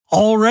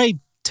All right,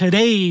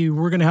 today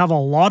we're going to have a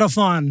lot of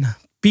fun.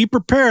 Be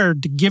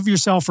prepared to give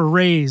yourself a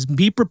raise.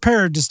 Be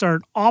prepared to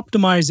start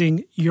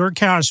optimizing your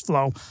cash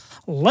flow.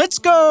 Let's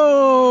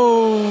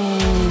go!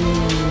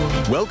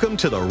 Welcome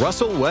to the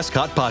Russell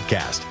Westcott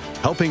Podcast,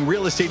 helping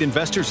real estate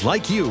investors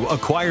like you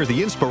acquire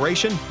the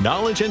inspiration,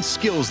 knowledge, and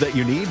skills that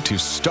you need to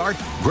start,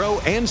 grow,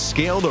 and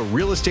scale the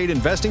real estate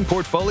investing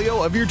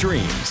portfolio of your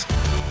dreams.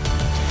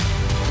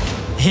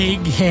 Hey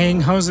gang,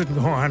 how's it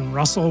going?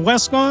 Russell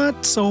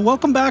Westcott. So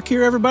welcome back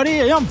here, everybody.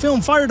 Yeah, I'm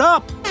feeling fired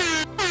up.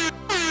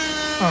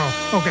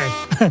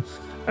 Oh, okay.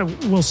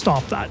 We'll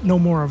stop that. No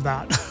more of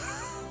that.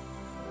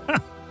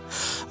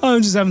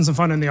 I'm just having some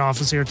fun in the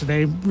office here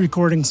today,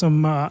 recording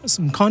some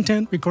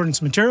content, recording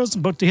some materials. I'm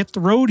about to hit the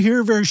road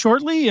here very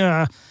shortly,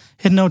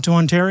 heading out to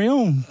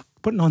Ontario,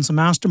 putting on some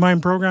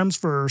mastermind programs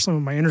for some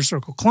of my inner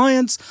circle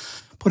clients,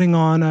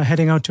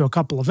 heading out to a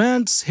couple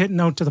events,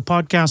 hitting out to the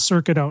podcast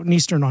circuit out in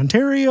Eastern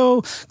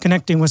Ontario,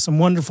 connecting with some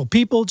wonderful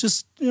people,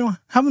 just, gonna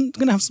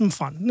have some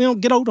fun.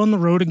 Get out on the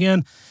road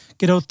again,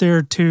 get out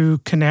there to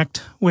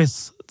connect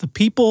with the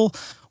people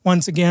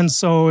once again.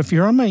 So if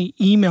you're on my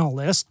email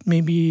list,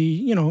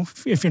 maybe,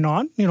 if you're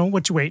not,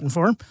 what you waiting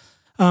for?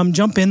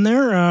 Jump in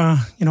there.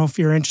 If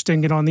you're interested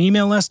in getting on the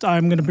email list,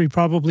 I'm going to be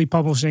probably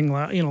publishing,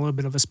 a little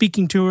bit of a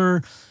speaking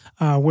tour,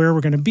 where we're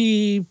going to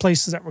be,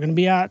 places that we're going to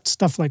be at,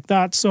 stuff like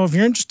that. So if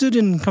you're interested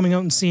in coming out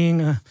and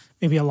seeing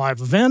maybe a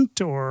live event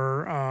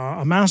or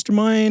a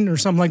mastermind or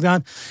something like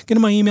that, get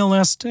on my email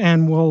list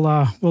and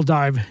we'll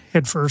dive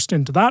headfirst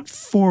into that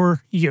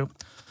for you.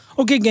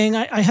 Okay, gang,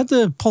 I had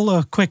to pull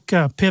a quick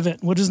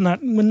pivot. What is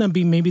that? Wouldn't that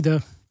be maybe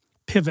the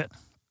pivot?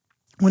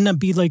 Wouldn't that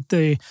be like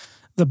the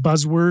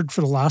buzzword for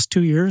the last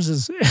 2 years?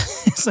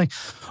 It's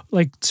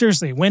like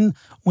seriously, when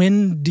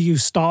do you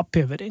stop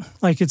pivoting?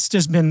 Like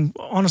it's been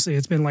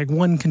like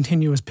one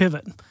continuous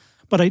pivot.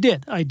 But I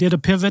did a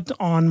pivot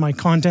on my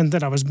content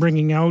that I was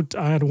bringing out.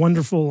 I had a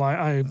wonderful,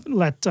 I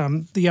let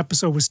the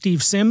episode with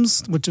Steve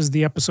Sims, which is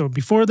the episode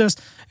before this,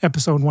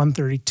 episode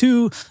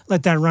 132,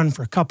 let that run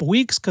for a couple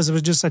weeks because it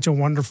was just such a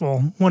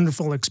wonderful,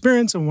 wonderful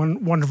experience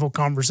and wonderful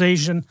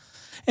conversation.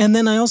 And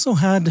then I also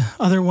had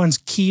other ones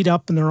keyed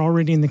up and they're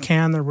already in the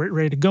can, they're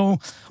ready to go.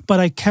 But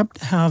I kept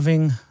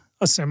having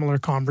a similar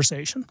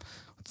conversation.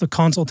 The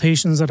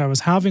consultations that I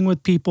was having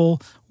with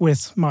people,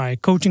 with my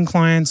coaching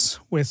clients,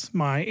 with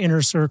my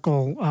inner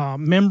circle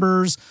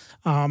members,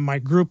 my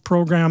group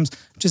programs,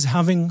 just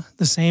having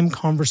the same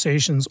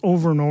conversations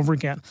over and over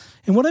again.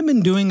 And what I've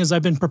been doing is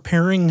I've been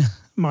preparing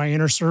my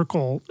inner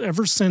circle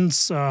ever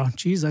since, I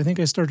think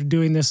I started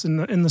doing this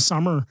in the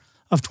summer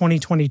of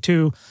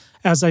 2022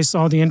 as I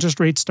saw the interest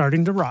rates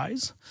starting to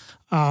rise.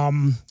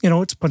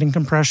 It's putting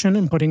compression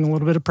and putting a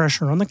little bit of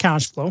pressure on the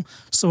cash flow.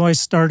 So I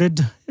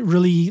started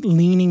really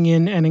leaning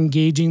in and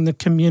engaging the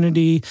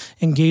community,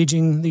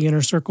 engaging the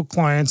inner circle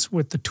clients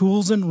with the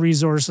tools and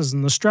resources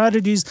and the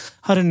strategies,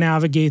 how to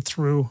navigate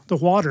through the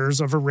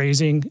waters of a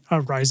rising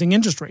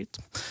interest rate.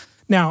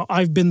 Now,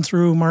 I've been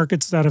through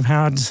markets that have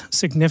had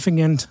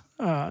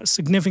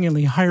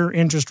significantly higher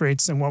interest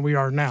rates than what we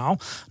are now.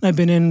 And I've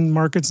been in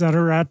markets that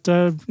are at,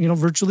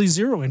 virtually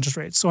zero interest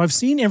rates. So I've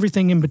seen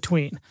everything in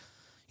between.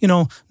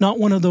 Not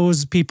one of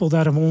those people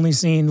that have only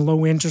seen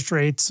low interest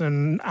rates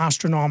and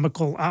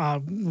astronomical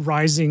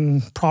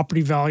rising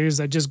property values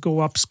that just go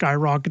up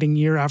skyrocketing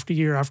year after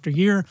year after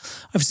year.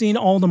 I've seen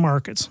all the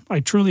markets. I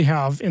truly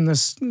have in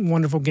this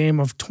wonderful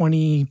game of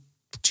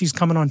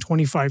coming on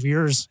 25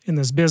 years in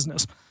this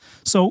business.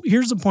 So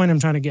here's the point I'm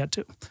trying to get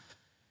to.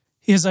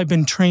 Is I've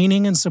been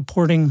training and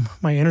supporting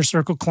my inner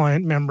circle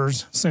client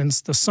members since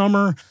the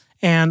summer,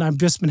 and I've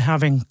just been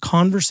having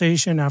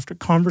conversation after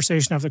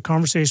conversation after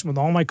conversation with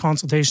all my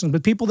consultations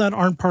with people that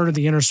aren't part of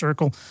the inner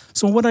circle.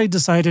 So what I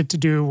decided to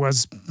do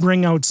was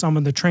bring out some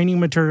of the training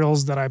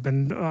materials that I've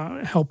been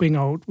helping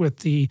out with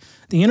the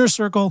inner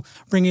circle,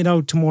 bring it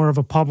out to more of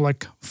a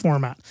public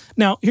format.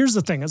 Now, here's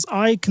the thing: is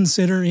I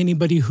consider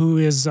anybody who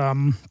is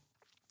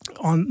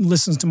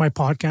listens to my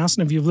podcast,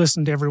 and if you've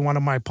listened to every one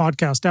of my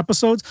podcast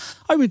episodes,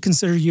 I would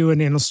consider you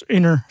an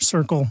inner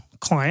circle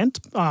client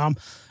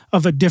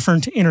of a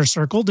different inner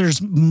circle.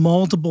 There's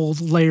multiple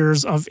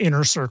layers of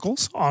inner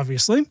circles,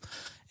 obviously,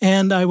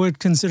 and I would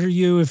consider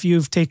you, if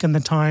you've taken the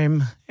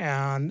time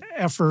and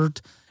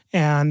effort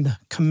and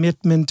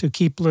commitment to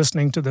keep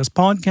listening to this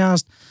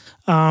podcast,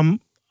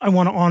 I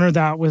want to honor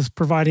that with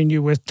providing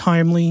you with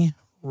timely,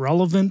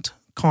 relevant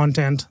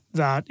content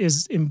that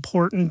is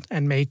important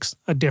and makes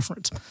a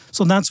difference.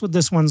 So that's what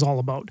this one's all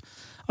about.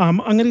 I'm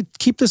going to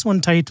keep this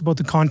one tight about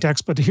the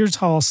context, but here's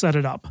how I'll set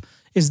it up.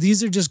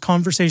 These are just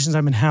conversations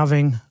I've been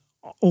having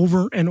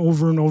over and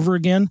over and over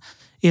again,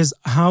 is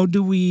how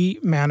do we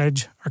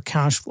manage our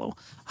cash flow?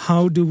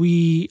 How do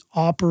we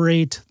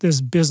operate this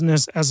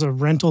business as a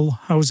rental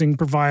housing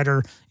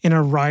provider in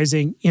a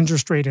rising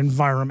interest rate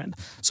environment?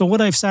 So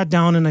what I've sat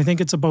down, and I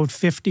think it's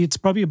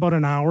probably about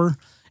an hour,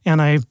 and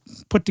I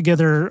put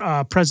together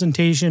a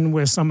presentation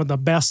with some of the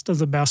best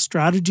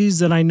strategies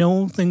that I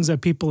know, things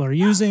that people are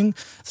using,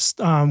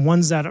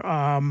 ones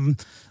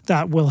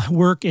that will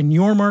work in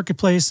your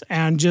marketplace,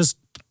 and just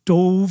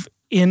dove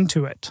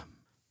into it.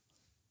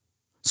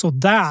 So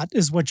that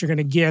is what you're going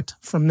to get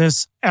from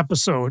this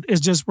episode. Is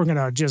just we're going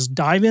to just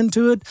dive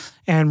into it,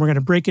 and we're going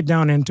to break it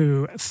down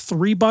into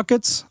 3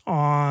 buckets.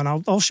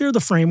 I'll share the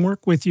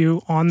framework with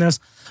you on this,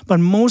 but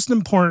most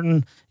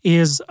important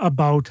is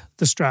about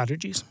the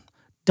strategies.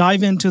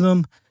 Dive into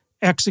them,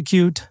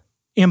 execute,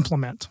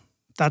 implement.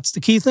 That's the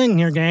key thing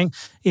here, gang,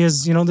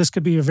 is, this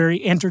could be a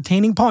very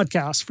entertaining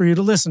podcast for you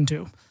to listen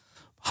to.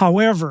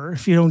 However,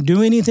 if you don't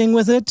do anything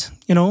with it,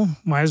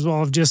 might as well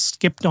have just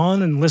skipped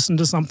on and listened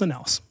to something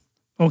else.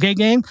 Okay,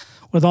 gang?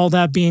 With all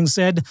that being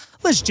said,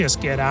 let's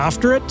just get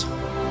after it.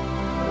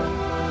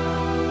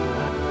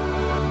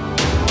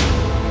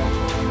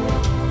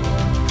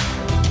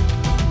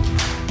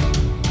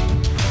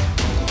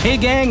 Hey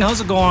gang,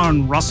 how's it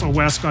going? Russell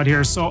Westcott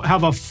here. So I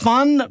have a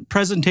fun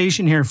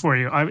presentation here for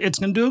you. I'm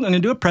going to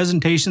do a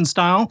presentation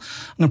style.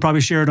 I'm going to probably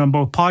share it on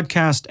both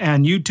podcast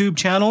and YouTube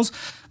channels.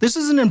 This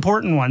is an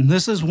important one.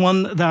 This is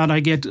one that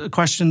I get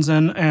questions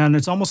in, and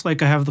it's almost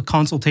like I have the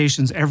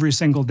consultations every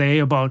single day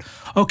about,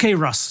 okay,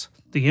 Russ,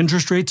 the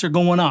interest rates are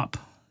going up.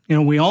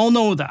 We all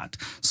know that.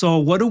 So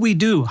what do we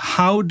do?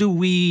 How do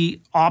we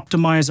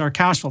optimize our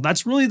cash flow?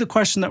 That's really the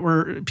question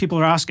that people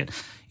are asking.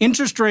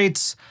 Interest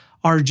rates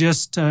are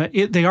just,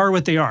 they are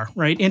what they are,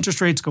 right? Interest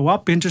rates go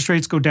up, interest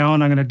rates go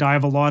down. I'm going to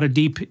dive a lot of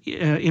deep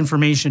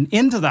information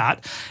into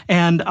that,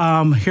 and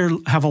here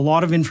have a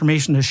lot of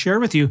information to share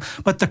with you.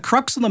 But the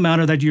crux of the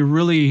matter that you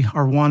really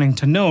are wanting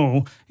to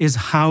know is,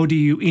 how do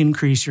you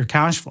increase your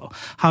cash flow?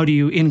 How do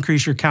you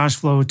increase your cash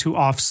flow to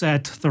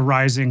offset the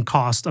rising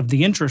cost of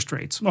the interest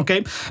rates?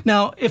 Okay.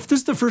 Now, if this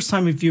is the first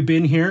time if you've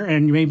been here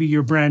and maybe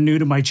you're brand new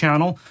to my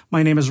channel,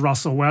 my name is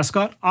Russell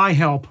Westcott. I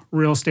help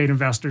real estate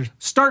investors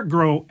start,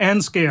 grow,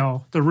 and scale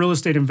the real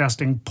estate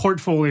investing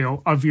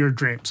portfolio of your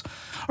dreams.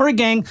 All right,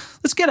 gang,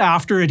 let's get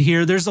after it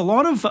here. There's a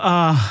lot of,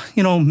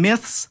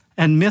 myths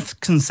and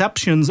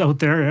misconceptions out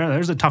there. Yeah,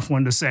 there's a tough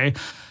one to say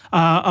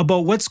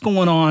about what's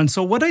going on.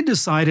 So what I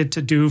decided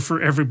to do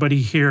for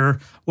everybody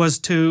here was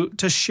to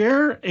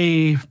share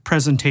a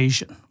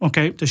presentation,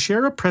 okay? To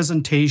share a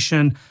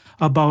presentation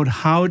about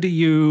how do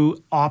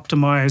you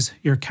optimize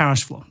your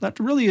cash flow. That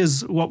really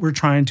is what we're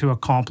trying to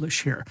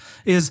accomplish here.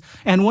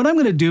 And what I'm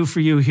going to do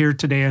for you here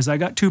today is I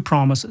got 2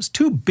 promises,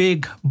 2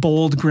 big,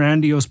 bold,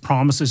 grandiose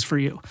promises for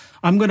you.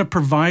 I'm going to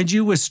provide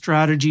you with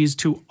strategies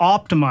to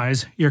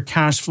optimize your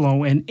cash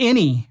flow in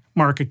any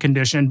market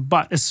condition,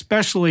 but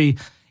especially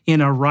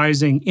in a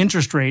rising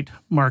interest rate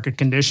market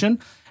condition.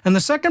 And the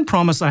second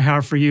promise I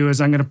have for you is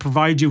I'm going to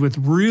provide you with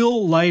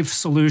real life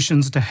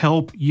solutions to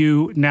help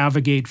you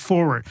navigate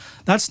forward.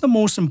 That's the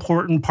most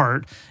important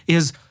part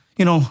is,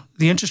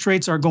 the interest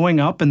rates are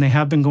going up, and they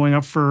have been going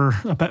up for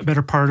a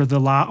better part of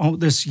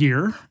this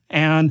year.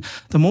 And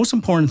the most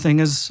important thing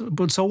is,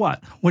 but so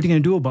what? What are you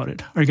going to do about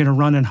it? Are you going to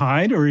run and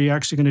hide, or are you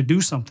actually going to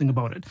do something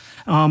about it?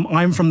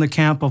 I'm from the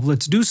camp of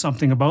let's do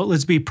something about it.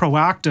 Let's be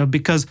proactive,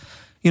 because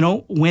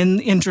when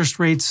interest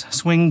rates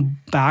swing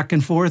back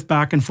and forth,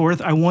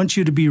 I want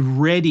you to be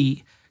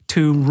ready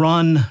to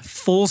run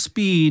full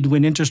speed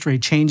when interest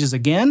rate changes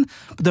again.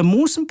 But the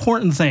most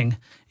important thing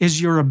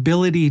is your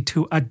ability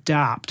to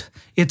adapt.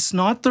 It's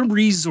not the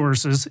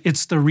resources,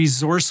 it's the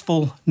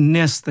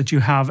resourcefulness that you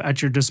have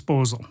at your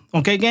disposal.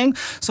 Okay, gang?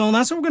 So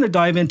that's what we're going to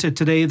dive into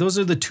today. Those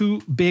are the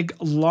 2 big,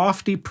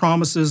 lofty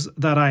promises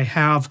that I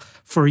have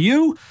for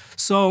you.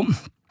 So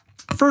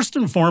first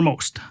and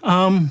foremost,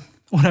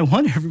 what I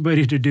want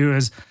everybody to do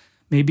is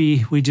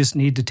maybe we just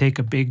need to take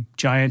a big,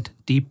 giant,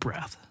 deep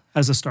breath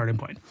as a starting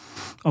point.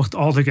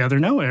 All together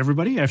now,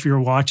 everybody, if you're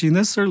watching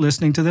this or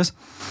listening to this.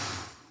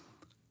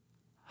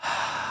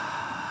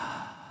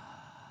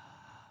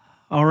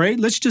 All right,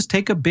 let's just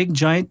take a big,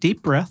 giant,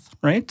 deep breath,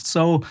 right?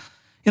 So,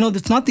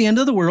 it's not the end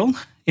of the world.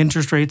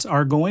 Interest rates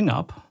are going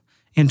up.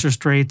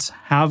 Interest rates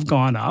have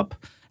gone up,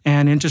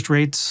 and interest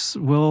rates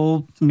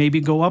will maybe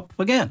go up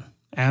again.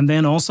 And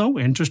then also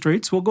interest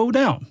rates will go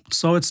down.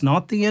 So it's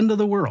not the end of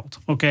the world,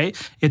 okay?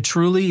 It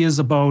truly is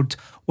about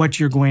what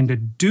you're going to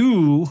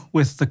do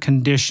with the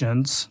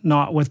conditions,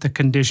 not what the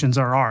conditions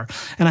are.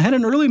 And I had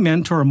an early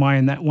mentor of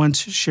mine that once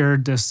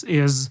shared this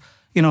is,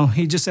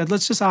 he just said,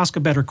 let's just ask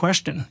a better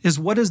question.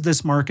 What is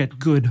this market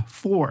good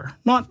for?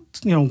 Not,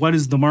 what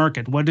is the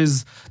market? What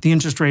is the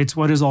interest rates?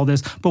 What is all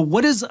this? But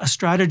what is a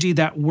strategy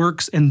that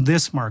works in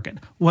this market?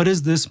 What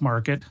is this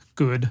market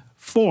good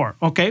for?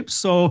 Okay,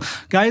 so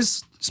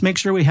guys, let's make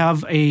sure we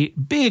have a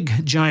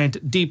big,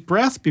 giant, deep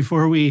breath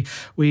before we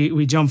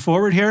jump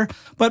forward here.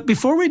 But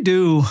before we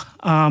do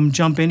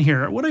jump in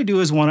here, what I do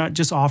is want to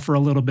just offer a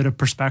little bit of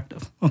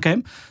perspective,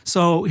 okay?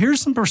 So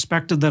here's some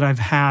perspective that I've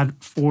had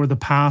for the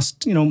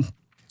past,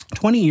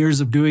 20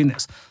 years of doing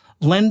this.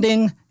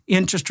 Lending,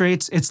 interest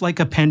rates, it's like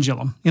a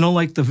pendulum.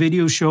 Like the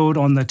video showed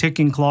on the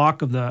ticking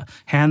clock of the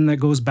hand that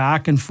goes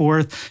back and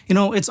forth.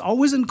 It's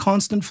always in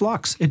constant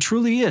flux. It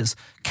truly is.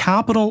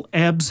 Capital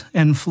ebbs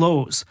and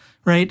flows,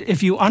 right?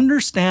 If you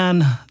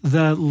understand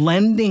the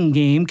lending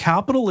game,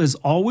 capital is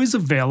always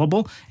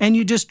available, and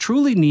you just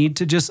truly need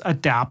to just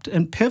adapt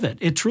and pivot.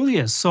 It truly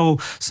is. So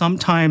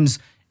sometimes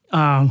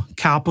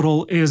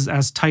capital is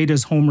as tight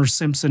as Homer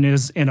Simpson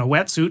is in a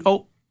wetsuit.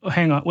 Oh,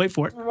 hang on, wait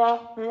for it.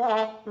 Oh,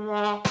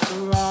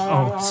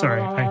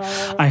 sorry.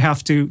 I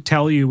have to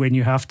tell you when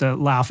you have to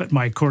laugh at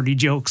my corny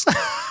jokes.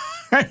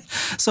 Right?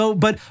 So,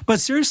 but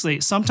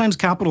seriously, sometimes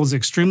capital is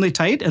extremely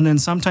tight, and then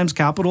sometimes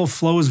capital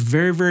flows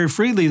very, very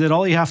freely, that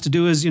all you have to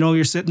do is,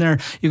 you're sitting there,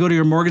 you go to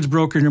your mortgage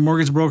broker, and your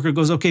mortgage broker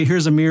goes, okay,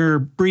 here's a mirror,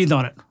 breathe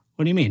on it.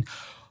 What do you mean?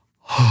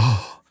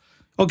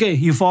 Okay,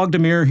 you fogged a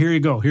mirror, here you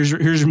go. Here's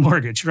your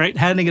mortgage, right?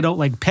 Handing it out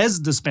like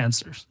Pez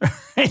dispensers,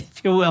 right,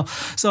 if you will.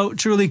 So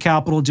truly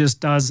capital just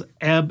does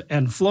ebb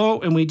and flow,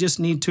 and we just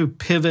need to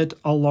pivot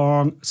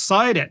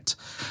alongside it.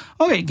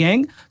 Okay,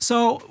 gang.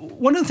 So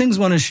one of the things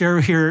I want to share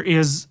here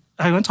is,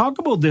 I want to talk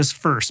about this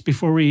first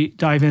before we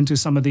dive into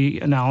some of the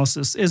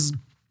analysis, is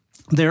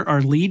there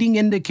are leading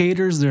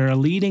indicators, there are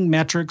leading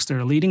metrics, there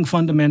are leading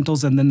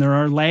fundamentals, and then there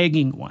are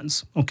lagging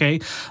ones, okay?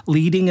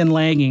 Leading and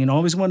lagging. And I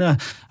always want to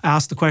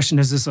ask the question,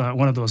 is this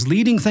one of those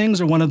leading things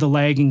or one of the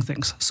lagging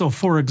things? So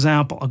for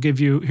example,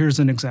 here's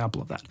an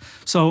example of that.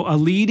 So a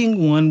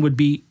leading one would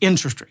be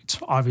interest rates.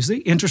 Obviously,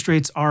 interest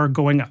rates are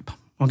going up,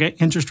 okay?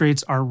 Interest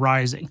rates are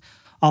rising.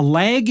 A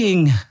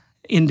lagging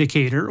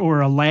indicator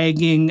or a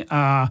lagging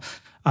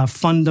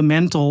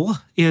fundamental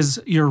is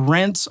your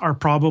rents are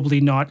probably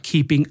not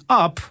keeping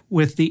up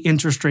with the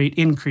interest rate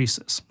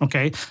increases,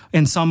 okay?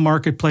 In some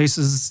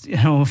marketplaces,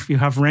 if you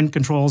have rent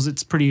controls,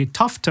 it's pretty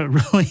tough to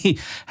really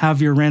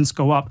have your rents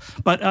go up.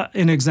 But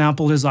an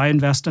example is I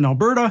invest in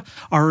Alberta.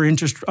 Our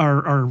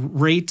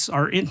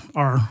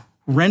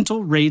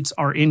rental rates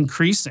are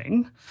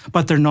increasing,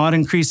 but they're not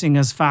increasing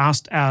as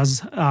fast as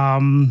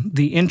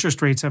the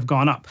interest rates have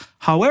gone up.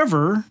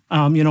 However,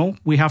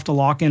 we have to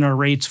lock in our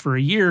rates for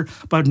a year,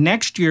 but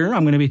next year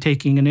I'm going to be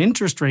taking an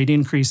interest rate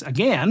increase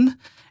again,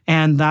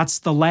 and that's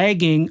the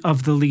lagging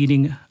of the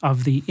leading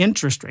of the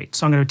interest rate.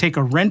 So I'm going to take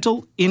a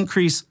rental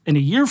increase in a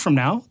year from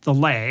now, the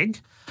lag,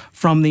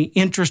 from the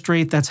interest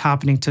rate that's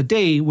happening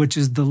today, which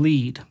is the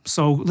lead.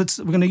 So we're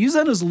going to use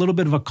that as a little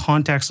bit of a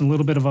context and a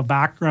little bit of a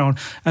background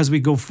as we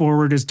go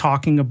forward, is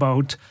talking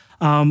about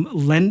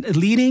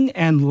leading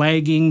and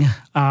lagging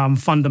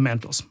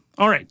fundamentals.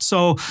 All right,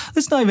 so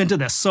let's dive into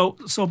this.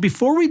 So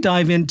before we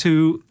dive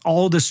into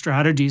all the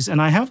strategies, and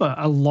I have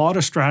a lot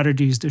of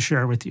strategies to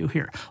share with you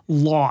here,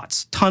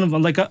 ton of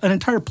them, like an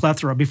entire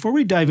plethora. Before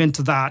we dive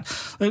into that,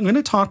 I'm going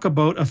to talk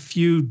about a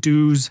few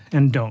do's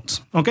and don'ts,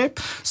 okay?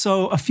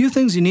 So a few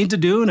things you need to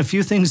do and a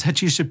few things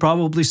that you should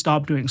probably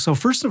stop doing. So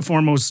first and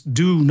foremost,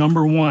 do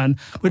number one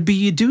would be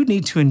you do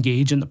need to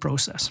engage in the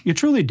process. You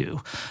truly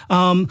do.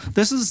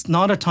 This is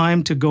not a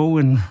time to go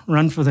and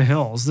run for the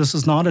hills. This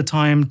is not a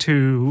time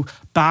to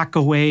back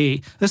away.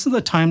 This is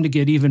the time to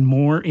get even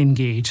more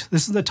engaged.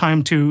 This is the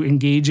time to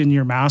engage in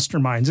your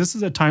masterminds. This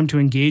is the time to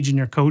engage in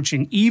your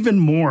coaching even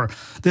more.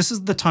 This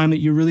is the time that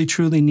you really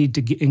truly need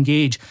to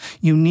engage.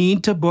 You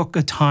need to book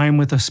a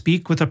time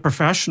speak with a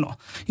professional.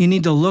 You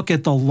need to look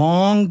at the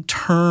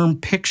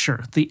long-term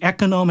picture, the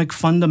economic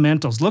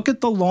fundamentals. Look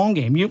at the long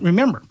game. You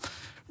remember,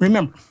 I'm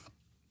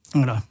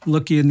going to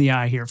look you in the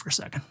eye here for a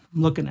second.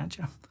 I'm looking at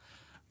you.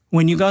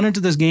 When you got into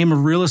this game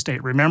of real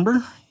estate,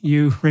 remember?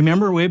 You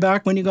remember way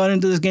back when you got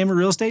into this game of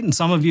real estate? And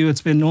some of you,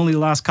 it's been only the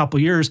last couple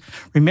of years.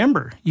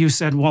 Remember, you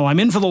said, well, I'm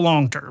in for the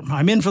long term.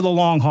 I'm in for the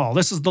long haul.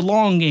 This is the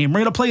long game. We're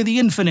going to play the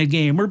infinite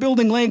game. We're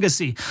building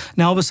legacy.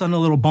 Now, all of a sudden, a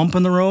little bump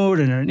in the road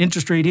and an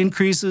interest rate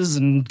increases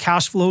and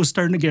cash flow is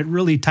starting to get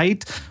really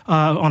tight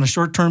on a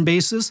short-term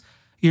basis.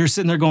 You're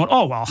sitting there going,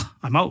 oh, well,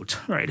 I'm out,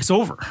 right? It's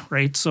over,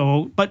 right?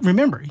 So, but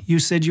remember, you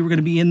said you were going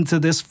to be into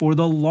this for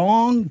the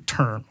long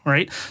term,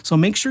 right? So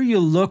make sure you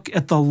look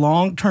at the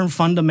long-term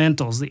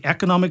fundamentals, the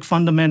economic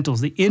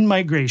fundamentals, the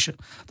in-migration,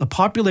 the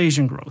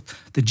population growth,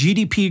 the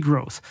GDP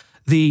growth,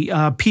 the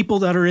people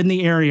that are in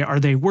the area. Are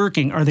they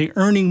working? Are they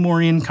earning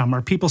more income?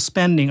 Are people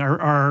spending?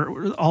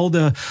 Are all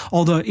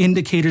the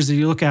indicators that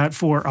you look at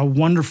for a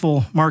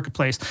wonderful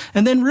marketplace?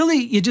 And then really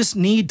you just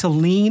need to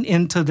lean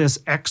into this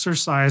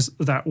exercise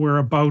that we're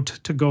about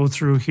to go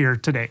through here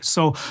today.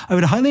 So I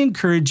would highly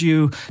encourage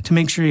you to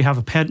make sure you have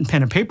a pen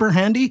and paper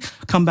handy.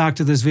 Come back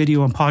to this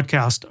video and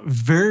podcast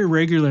very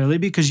regularly,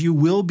 because you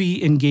will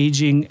be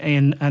engaging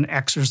in an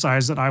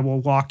exercise that I will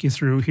walk you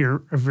through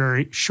here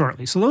very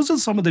shortly. So those are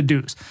some of the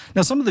do's.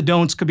 Now, some of the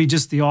don'ts could be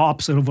just the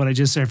opposite of what I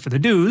just said for the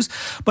do's,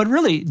 but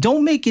really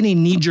don't make any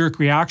knee-jerk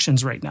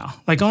reactions right now.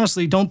 Like,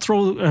 honestly, don't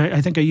throw,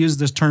 I think I used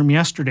this term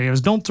yesterday, it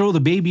was don't throw the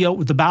baby out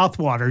with the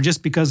bathwater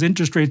just because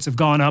interest rates have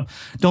gone up.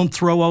 Don't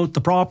throw out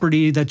the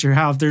property that you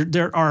have.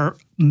 There are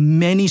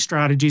many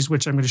strategies,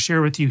 which I'm going to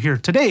share with you here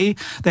today,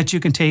 that you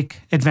can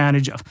take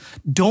advantage of.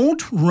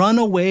 Don't run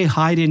away,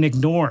 hide, and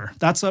ignore.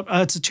 That's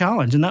a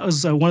challenge. And that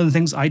was one of the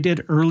things I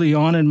did early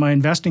on in my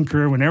investing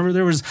career. Whenever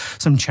there was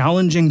some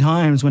challenging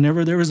times,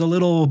 whenever there was a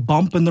little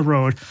bump in the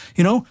road,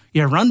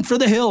 you run for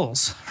the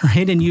hills,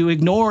 right? And you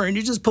ignore and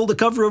you just pull the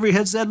cover over your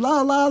head and said,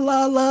 la, la,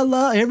 la, la,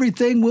 la,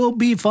 everything will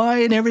be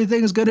fine.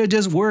 Everything's going to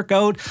just work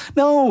out.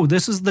 No,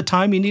 this is the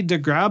time you need to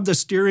grab the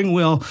steering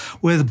wheel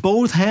with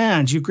both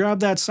hands. You grab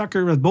that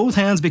sucker with both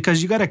hands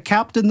because you got to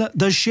captain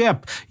the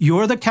ship.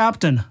 You're the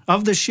captain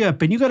of the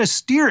ship, and you got to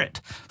steer it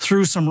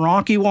through some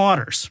rocky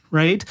waters,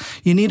 right?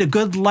 You need a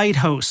good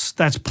lighthouse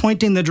that's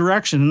pointing the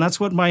direction, and that's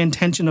what my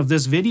intention of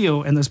this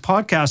video and this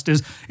podcast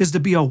is to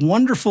be a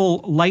wonderful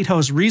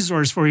lighthouse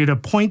resource for you to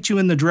point you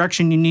in the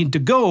direction you need to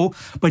go,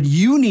 but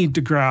you need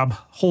to grab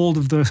hold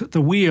of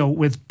the wheel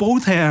with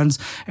both hands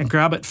and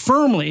grab it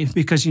firmly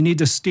because you need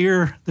to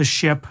steer the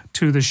ship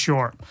to the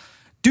shore.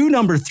 Do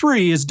number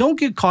 3 is don't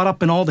get caught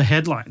up in all the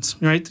headlines,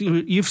 right?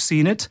 You've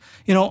seen it.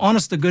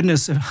 Honest to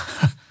goodness,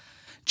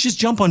 just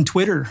jump on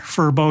Twitter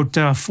for about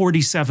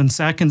 47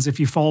 seconds if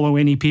you follow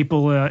any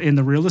people in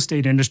the real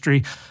estate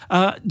industry.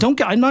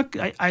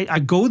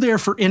 I go there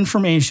for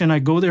information, I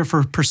go there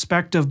for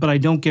perspective, but I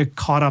don't get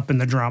caught up in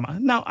the drama.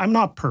 Now, I'm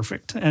not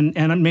perfect, and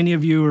many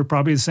of you are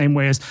probably the same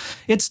way.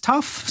 It's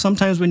tough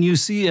sometimes when you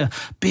see a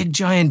big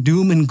giant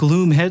doom and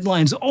gloom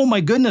headlines. Oh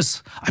my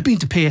goodness, I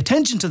need to pay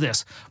attention to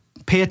this.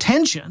 Pay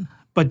attention,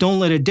 but don't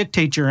let it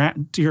dictate your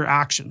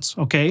actions,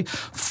 okay?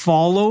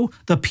 Follow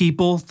the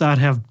people that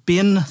have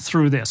been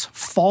through this.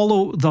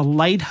 Follow the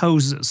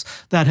lighthouses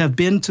that have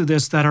been to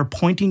this, that are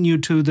pointing you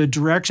to the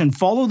direction.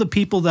 Follow the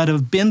people that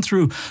have been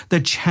through the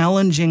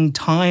challenging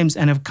times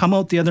and have come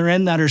out the other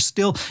end, that are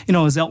still,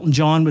 as Elton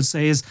John would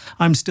say, is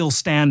I'm still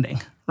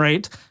standing,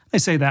 right? I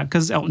say that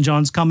because Elton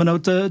John's coming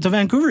out to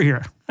Vancouver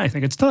here. I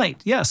think it's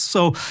tonight. Yes.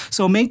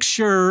 So make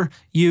sure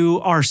you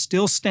are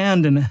still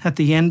standing at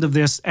the end of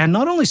this, and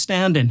not only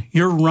standing,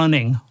 you're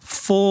running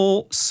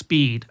full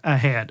speed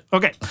ahead.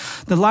 Okay.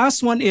 The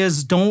last one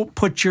is don't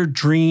put your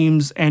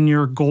dreams and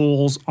your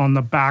goals on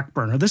the back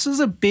burner. This is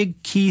a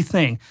big key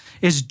thing,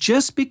 is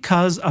just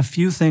because a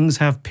few things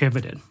have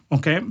pivoted.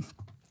 Okay.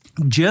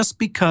 Just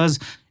because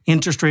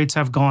interest rates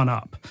have gone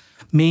up.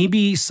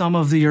 Maybe some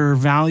of your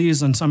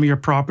values on some of your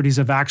properties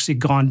have actually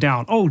gone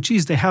down. Oh,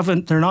 geez,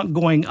 they're not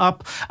going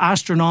up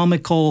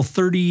astronomical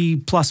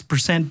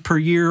 30+% per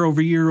year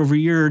over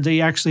year.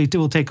 They actually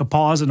will take a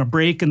pause and a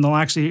break, and they'll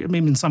actually,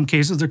 maybe in some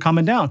cases, they're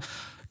coming down.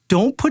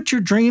 Don't put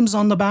your dreams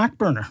on the back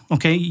burner,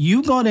 okay?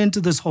 You got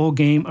into this whole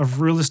game of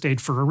real estate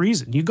for a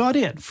reason. You got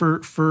in for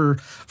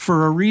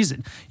a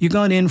reason. You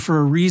got in for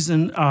a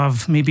reason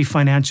of maybe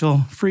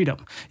financial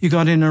freedom. You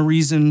got in a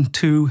reason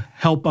to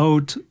help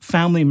out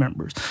family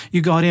members.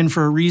 You got in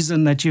for a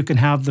reason that you can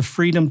have the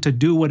freedom to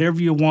do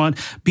whatever you want,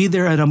 be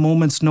there at a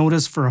moment's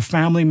notice for a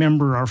family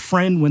member or a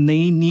friend when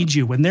they need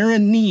you. When they're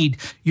in need,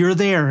 you're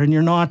there, and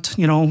you're not,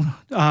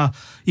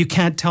 you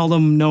can't tell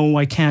them, no,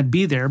 I can't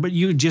be there, but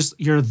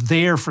you're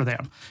there for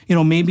them.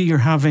 Maybe you're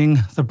having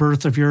the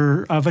birth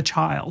of a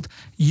child.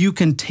 You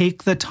can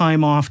take the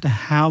time off to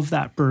have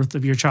that birth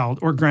of your child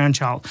or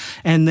grandchild,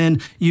 and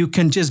then you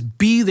can just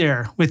be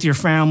there with your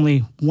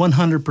family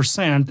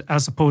 100%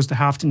 as opposed to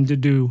having to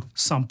do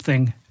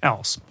something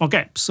else.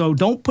 Okay, so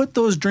don't put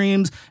those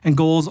dreams and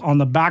goals on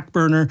the back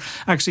burner.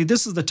 Actually,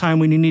 this is the time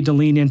when you need to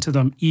lean into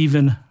them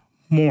even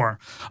more.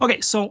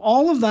 Okay, so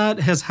all of that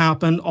has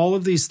happened. All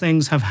of these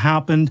things have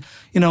happened,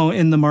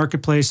 in the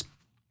marketplace.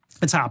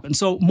 It's happened.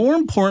 So more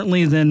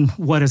importantly than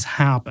what has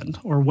happened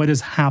or what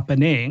is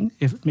happening,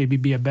 if maybe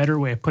be a better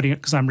way of putting it,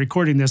 because I'm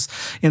recording this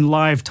in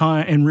live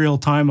time, in real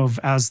time of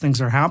as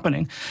things are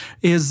happening,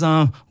 is what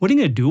are you going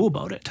to do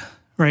about it?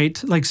 Right?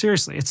 Like,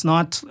 seriously, it's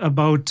not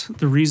about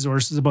the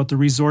resources, it's about the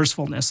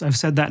resourcefulness. I've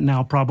said that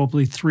now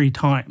probably 3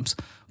 times.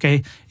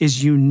 Okay,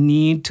 is you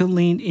need to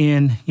lean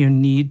in, you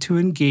need to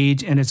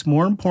engage, and it's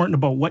more important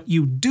about what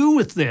you do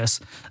with this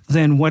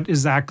than what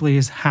exactly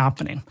is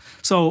happening.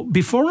 So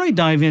before I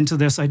dive into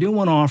this, I do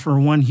want to offer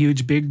one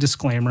huge big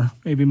disclaimer.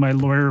 Maybe my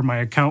lawyer, my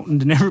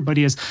accountant, and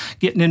everybody is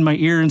getting in my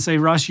ear and say,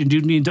 Russ, you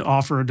do need to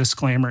offer a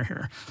disclaimer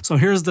here. So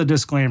here's the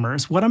disclaimer.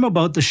 What I'm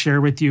about to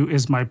share with you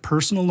is my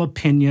personal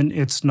opinion.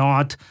 It's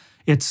not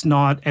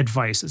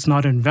advice. It's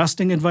not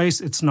investing advice.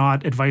 It's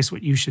not advice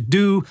what you should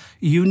do.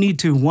 You need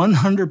to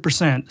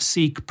 100%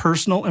 seek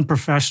personal and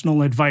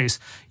professional advice.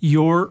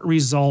 Your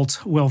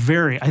results will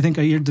vary. I think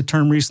I heard the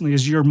term recently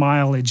is your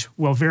mileage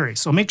will vary.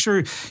 So make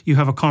sure you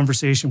have a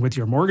conversation with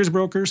your mortgage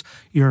brokers,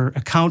 your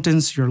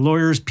accountants, your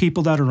lawyers,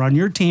 people that are on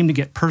your team to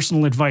get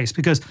personal advice,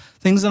 because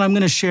things that I'm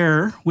going to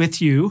share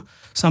with you,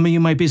 some of you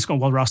might be going,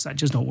 well, Russ, that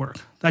just don't work.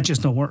 That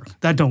just don't work.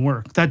 That don't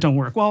work. That don't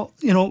work. Well,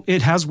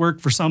 it has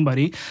worked for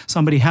somebody.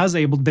 Somebody has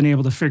been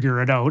able to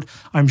figure it out.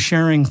 I'm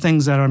sharing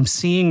things that I'm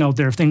seeing out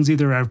there, things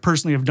either I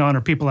personally have done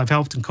or people I've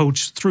helped and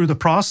coached through the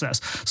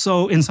process.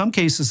 So in some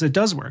cases, it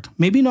does work.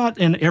 Maybe not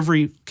in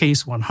every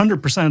case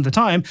 100% of the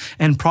time,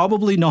 and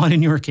probably not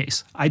in your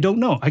case. I don't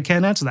know. I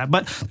can't answer that.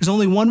 But there's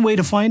only one way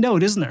to find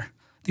out, isn't there?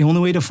 The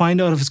only way to find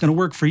out if it's going to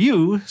work for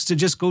you is to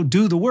just go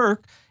do the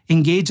work,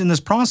 engage in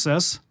this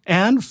process,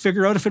 and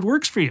figure out if it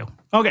works for you.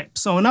 Okay,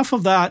 so enough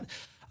of that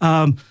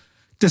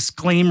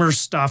disclaimer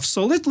stuff.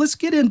 So let's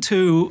get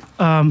into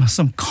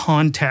some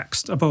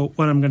context about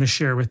what I'm going to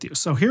share with you.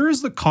 So here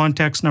is the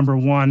context. Number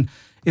one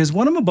is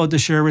what I'm about to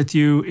share with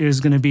you is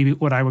going to be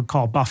what I would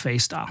call buffet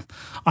style.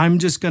 I'm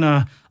just going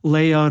to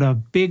lay out a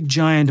big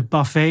giant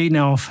buffet.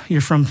 Now, if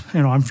you're from,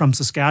 I'm from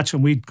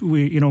Saskatchewan.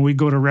 We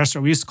go to a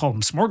restaurant. We used to call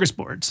them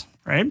smorgasbords,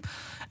 right?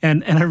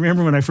 And I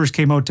remember when I first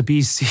came out to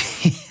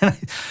BC, I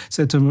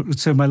said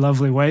to my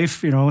lovely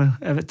wife,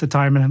 at the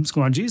time, and I'm just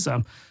going, geez,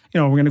 we're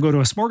going to go to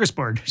a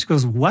smorgasbord. She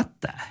goes, what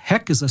the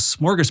heck is a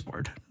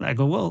smorgasbord? And I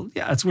go, well,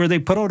 yeah, it's where they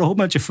put out a whole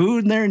bunch of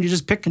food in there and you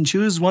just pick and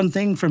choose one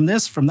thing from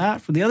this, from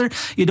that, from the other.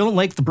 You don't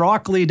like the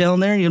broccoli down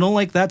there. You don't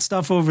like that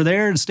stuff over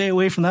there and stay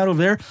away from that over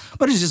there.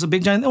 But it's just a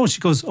big giant. Oh, she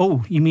goes,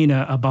 oh, you mean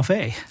a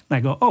buffet? And I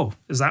go, oh,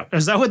 is that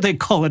what they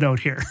call it out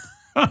here?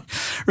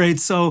 Right.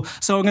 So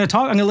I'm going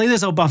to lay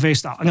this out buffet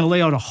style. I'm going to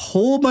lay out a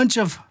whole bunch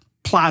of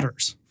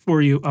platters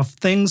for you of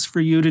things for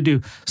you to do.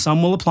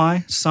 Some will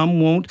apply, some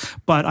won't,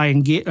 but I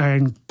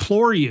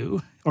implore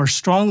you or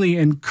strongly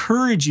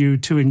encourage you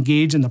to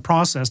engage in the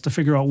process to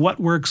figure out what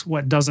works,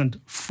 what doesn't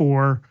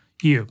for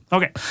you.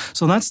 Okay,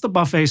 so that's the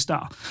buffet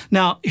style.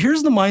 Now,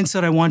 here's the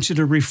mindset I want you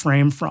to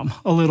reframe from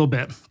a little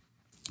bit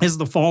is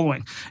the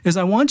following, is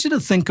I want you to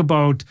think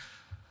about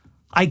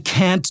I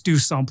can't do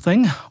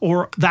something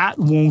or that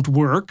won't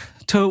work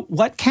to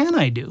what can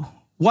I do?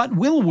 What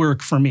will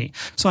work for me?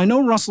 So I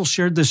know Russell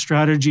shared this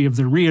strategy of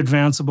the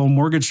readvanceable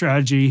mortgage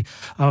strategy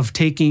of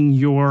taking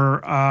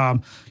your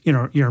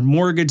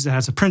mortgage that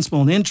has a principal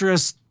and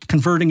interest,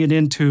 converting it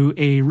into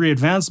a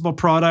readvanceable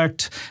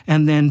product,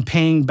 and then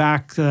paying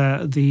back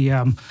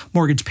the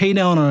mortgage pay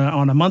down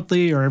on a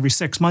monthly or every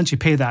 6 months, you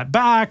pay that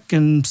back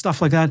and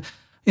stuff like that.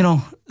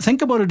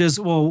 Think about it as,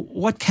 well,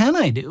 what can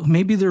I do?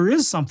 Maybe there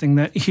is something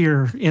that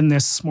here in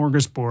this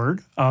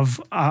smorgasbord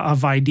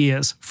of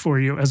ideas for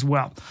you as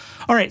well.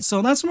 All right,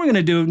 so that's what we're going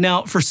to do.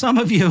 Now, for some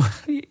of you,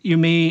 you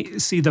may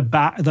see the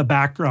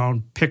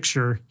background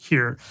picture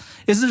here.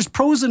 There's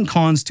pros and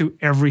cons to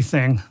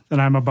everything that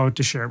I'm about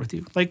to share with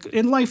you. Like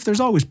in life, there's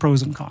always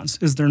pros and cons,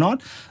 is there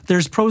not?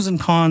 There's pros and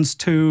cons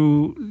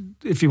to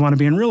if you want to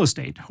be in real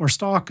estate or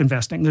stock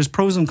investing. There's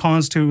pros and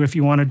cons to if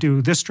you want to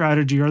do this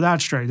strategy or that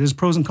strategy. There's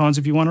pros and cons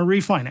if you want to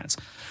refinance.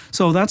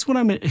 So that's what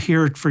I'm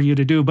here for you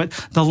to do. But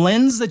the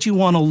lens that you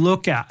want to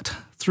look at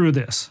through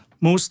this,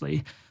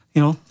 mostly,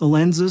 the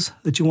lenses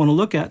that you want to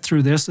look at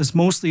through this is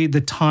mostly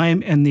the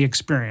time and the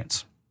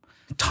experience.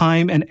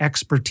 Time and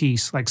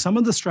expertise. Like some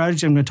of the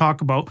strategy I'm going to talk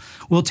about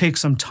will take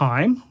some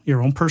time,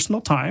 your own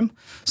personal time.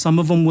 Some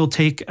of them will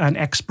take an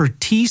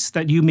expertise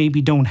that you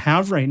maybe don't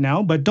have right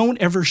now, but don't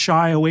ever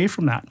shy away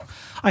from that.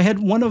 I had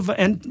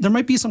and there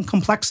might be some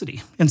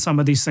complexity in some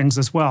of these things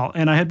as well.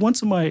 And I had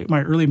once my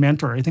early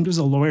mentor, I think it was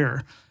a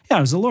lawyer. Yeah,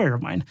 it was a lawyer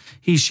of mine.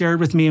 He shared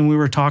with me and we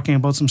were talking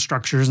about some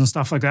structures and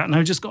stuff like that. And I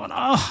was just going,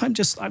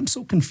 I'm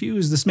so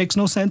confused. This makes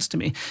no sense to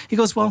me. He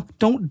goes, well,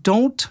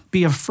 don't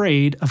be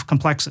afraid of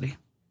complexity.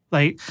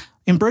 Like,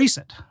 embrace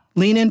it.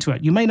 Lean into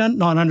it. You may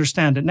not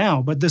understand it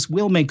now, but this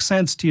will make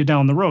sense to you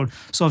down the road.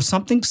 So if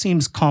something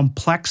seems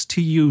complex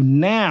to you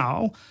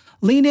now,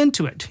 lean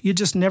into it. You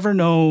just never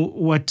know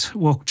what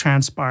will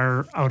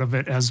transpire out of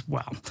it as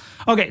well.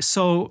 Okay,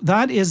 so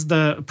that is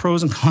the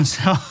pros and cons.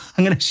 Now,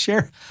 I'm going to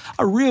share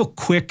a real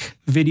quick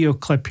video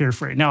clip here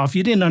for you. Now, if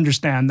you didn't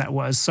understand that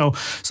was, so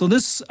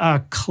this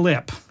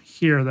clip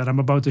here that I'm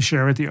about to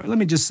share with you, let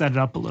me just set it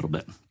up a little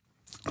bit.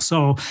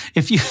 So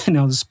if this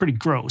is pretty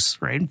gross,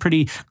 right?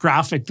 Pretty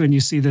graphic when you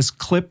see this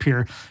clip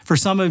here. For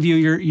some of you,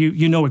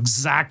 you know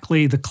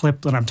exactly the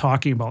clip that I'm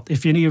talking about.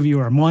 If any of you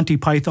are Monty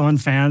Python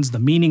fans, The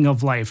Meaning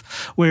of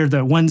Life, where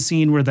the one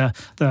scene where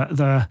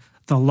the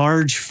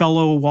large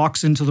fellow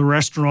walks into the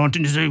restaurant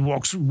and he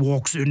walks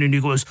in and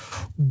he goes,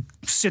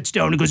 sits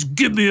down and goes,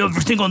 give me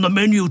everything on the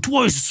menu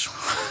twice.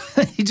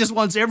 He just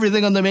wants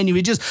everything on the menu.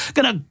 He just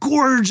gonna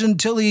gorge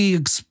until he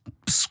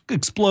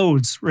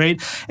explodes,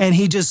 right? And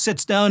he just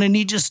sits down and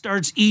he just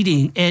starts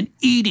eating and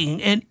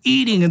eating and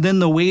eating. And then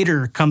the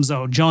waiter comes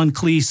out, John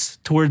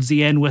Cleese, towards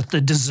the end with the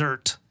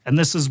dessert. And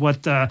this is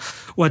what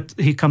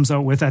he comes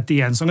out with at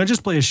the end. So I'm going to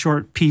just play a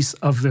short piece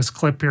of this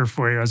clip here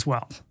for you as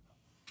well.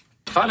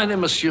 Finally,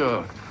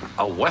 monsieur,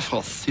 a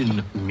wafer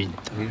thin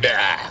mint.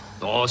 Nah.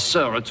 Oh,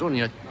 sir, it's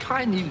only a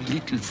tiny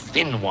little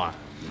thin one.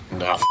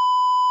 Nah,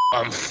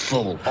 I'm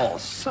full. Oh,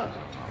 sir.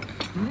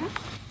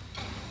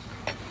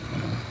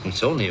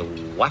 It's only a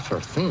wafer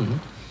thin.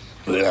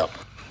 Yeah,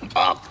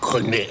 I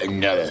couldn't eat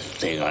another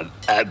thing. I'm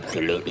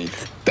absolutely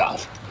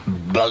stuffed.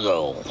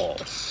 Bugger. Oh,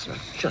 sir,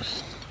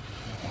 just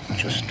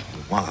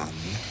one.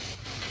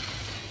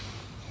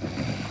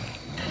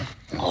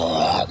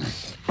 Oh,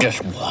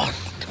 just one.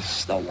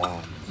 Just the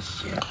one.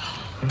 Yeah.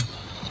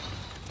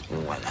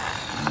 Voila.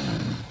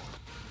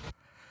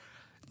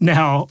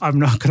 Now, I'm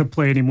not going to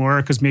play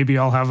anymore because maybe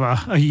I'll have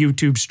a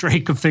YouTube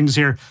strike of things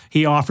here.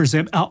 He offers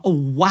him a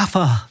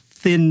wafer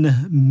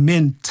thin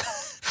mint.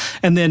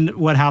 And then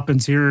what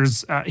happens here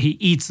is he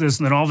eats this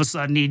and then all of a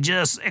sudden he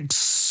just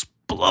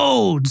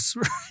explodes,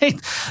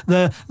 right?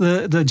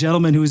 The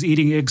gentleman who's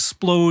eating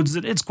explodes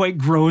and it's quite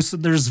gross.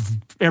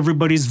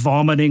 Everybody's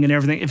vomiting and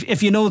everything.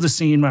 If you know the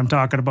scene I'm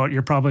talking about,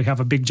 you probably have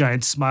a big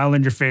giant smile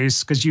on your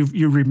face because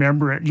you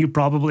remember it. You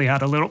probably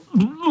had a little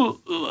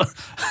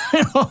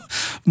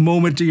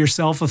moment to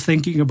yourself of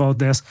thinking about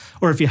this.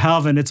 Or if you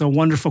haven't, it's a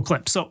wonderful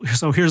clip. So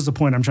here's the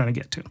point I'm trying to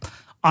get to.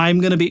 I'm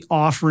going to be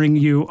offering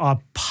you a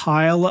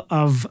pile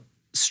of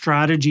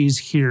strategies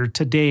here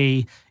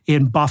today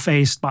in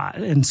buffet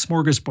style, in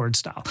smorgasbord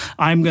style.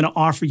 I'm going to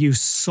offer you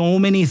so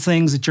many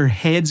things that your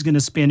head's going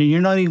to spin and you're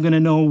not even going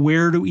to know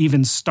where to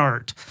even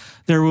start.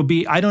 There will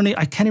be, I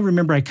can't even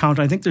remember, I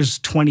think there's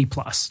 20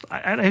 plus.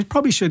 I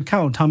probably should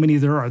count how many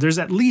there are. There's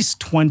at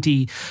least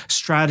 20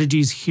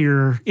 strategies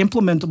here,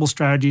 implementable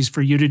strategies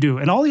for you to do.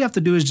 And all you have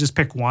to do is just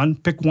pick one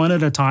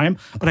at a time.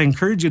 But I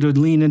encourage you to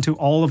lean into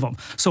all of them.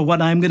 So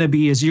what I'm going to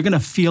be is you're going to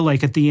feel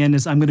like at the end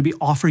is I'm going to be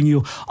offering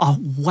you a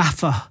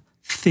wafer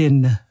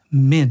thin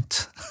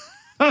mint.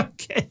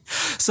 Okay,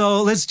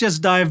 so let's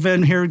just dive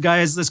in here,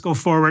 guys. Let's go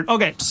forward.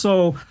 Okay,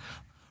 so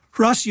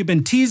Russ, you've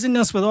been teasing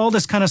us with all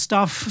this kind of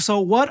stuff. So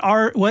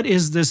what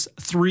is this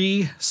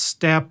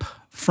 3-step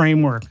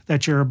framework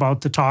that you're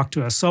about to talk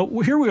to us? So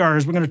here we are,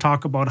 is we're going to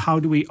talk about how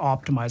do we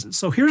optimize it.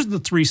 So here's the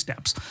 3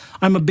 steps.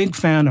 I'm a big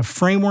fan of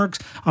frameworks.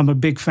 I'm a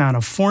big fan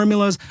of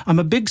formulas. I'm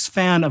a big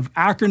fan of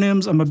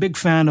acronyms. I'm a big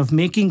fan of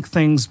making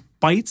things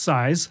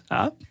bite-size.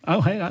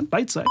 Hang on,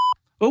 bite-size.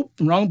 Oh,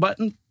 wrong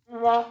button.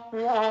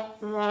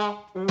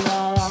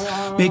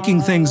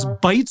 Making things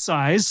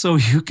bite-sized so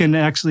you can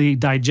actually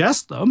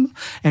digest them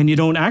and you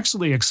don't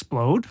actually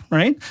explode,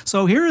 right?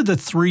 So here are the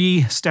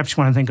 3 steps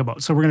you want to think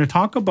about. So we're going to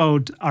talk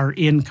about our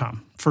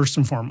income. First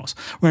and foremost,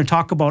 we're going to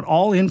talk about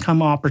all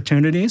income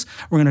opportunities.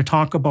 We're going to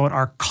talk about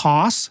our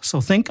costs. So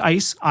think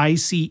ICE,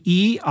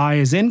 I-C-E, I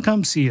is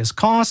income, C is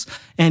cost,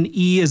 and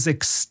E is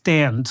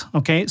extend.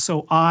 Okay,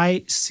 so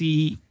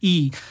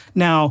I-C-E.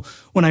 Now,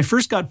 when I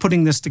first got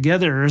putting this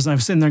together, as I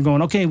was sitting there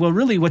going, okay, well,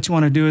 really what you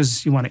want to do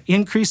is you want to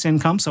increase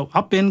income. So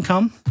up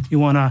income, you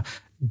want to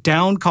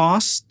down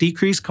costs,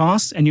 decrease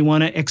costs, and you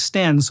want to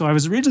extend. So I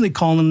was originally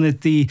calling it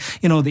the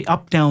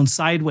up, down,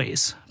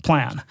 sideways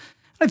plan.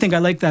 I think I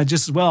like that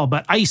just as well,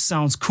 but ice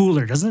sounds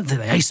cooler, doesn't it?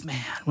 The Iceman,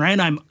 right?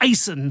 I'm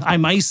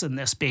icing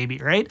this baby,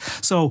 right?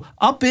 So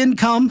up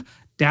income,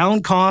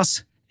 down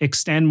costs,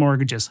 extend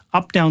mortgages,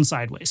 up, down,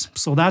 sideways.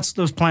 So that's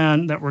the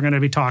plan that we're going to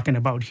be talking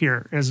about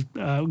here as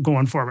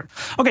going forward.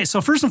 Okay,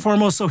 so first and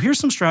foremost, so here's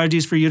some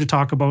strategies for you to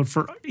talk about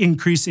for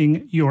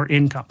increasing your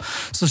income.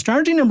 So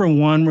strategy number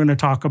 1 we're going to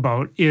talk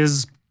about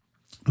is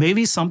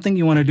maybe something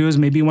you want to do is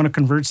maybe you want to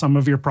convert some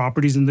of your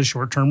properties into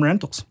short-term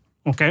rentals.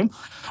 Okay.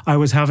 I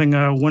was having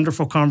a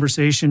wonderful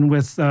conversation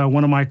with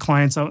one of my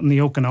clients out in the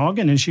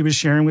Okanagan, and she was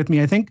sharing with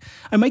me, I think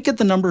I might get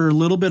the number a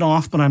little bit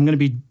off, but I'm going to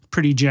be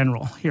pretty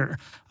general here,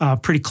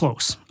 pretty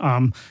close.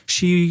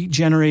 She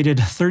generated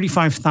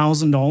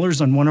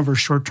 $35,000 on one of her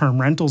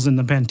short-term rentals in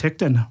the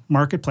Penticton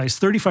marketplace,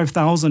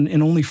 $35,000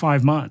 in only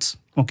 5 months.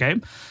 Okay.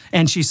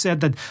 And she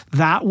said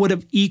that would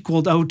have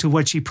equaled out to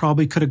what she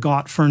probably could have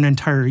got for an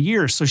entire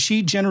year. So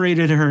she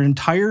generated her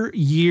entire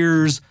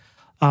year's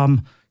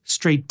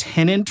straight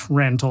tenant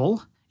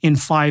rental in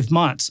 5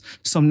 months.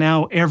 So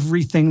now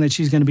everything that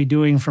she's going to be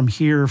doing from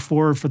here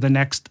for the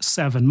next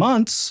 7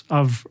 months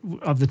of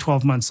the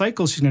 12-month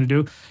cycle she's going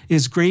to do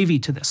is gravy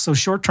to this. So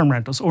short-term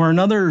rentals. Or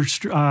another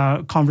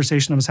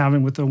conversation I was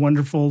having with a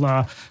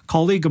wonderful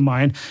colleague of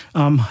mine,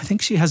 I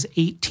think she has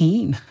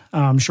 18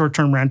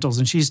 short-term rentals,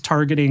 and she's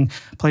targeting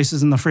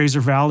places in the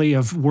Fraser Valley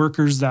of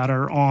workers that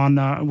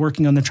are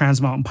working on the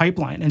Trans Mountain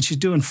Pipeline, and she's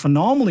doing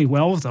phenomenally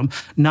well with them.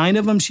 9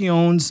 of them she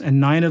owns,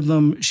 and 9 of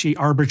them she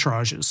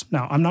arbitrages.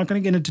 Now, I'm not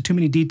going to get into too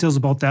many details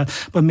about that,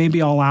 but maybe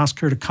I'll ask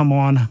her to come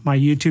on my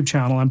YouTube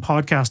channel and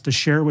podcast to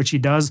share what she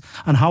does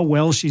and how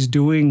well she's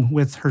doing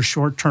with her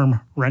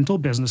short-term rental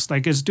business.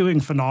 Like, it's doing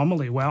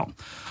phenomenally well.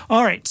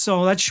 All right,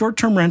 so that's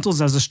short-term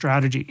rentals as a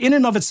strategy. In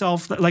and of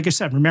itself, like I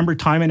said, remember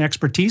time and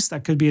expertise.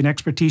 That could be an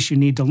expertise you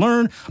need to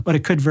learn, but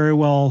it could very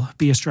well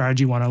be a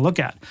strategy you want to look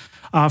at.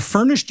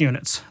 Furnished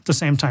units at the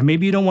same time.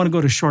 Maybe you don't want to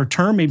go to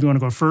short-term. Maybe you want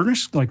to go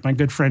furnished, like my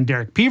good friend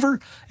Derek Peaver.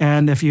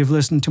 And if you've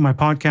listened to my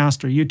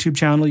podcast or YouTube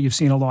channel, you've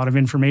seen a lot of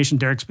information.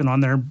 Derek's been on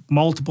there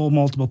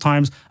multiple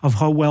times of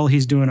how well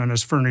he's doing on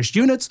his furnished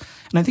units.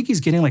 And I think he's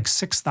getting like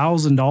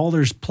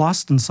 $6,000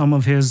 plus in some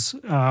of his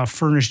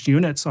furnished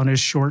units on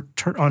his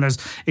on his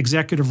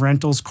executive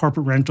rentals,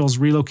 corporate rentals,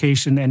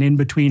 relocation, and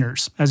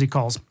in-betweeners, as he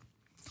calls them.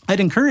 I'd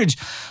encourage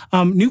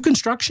new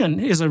construction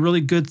is a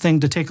really good thing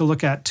to take a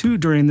look at too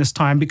during this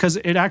time, because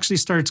it actually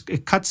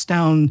it cuts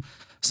down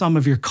some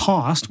of your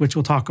cost, which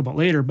we'll talk about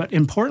later. But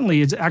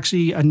importantly, it's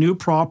actually a new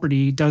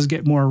property does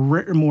get more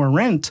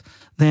rent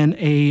than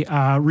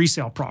a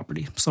resale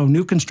property. So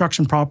new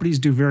construction properties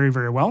do very,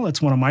 very well.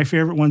 That's one of my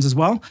favorite ones as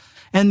well.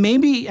 And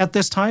maybe at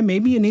this time,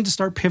 maybe you need to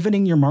start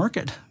pivoting your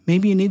market.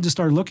 Maybe you need to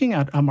start looking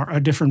at a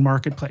different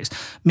marketplace.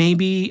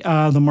 Maybe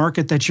the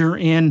market that you're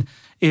in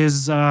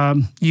is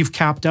you've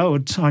capped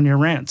out on your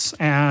rents,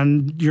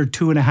 and your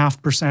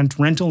 2.5%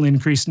 rental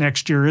increase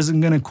next year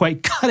isn't going to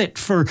quite cut it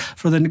for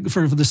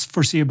this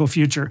foreseeable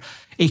future,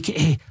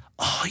 aka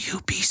Oh, you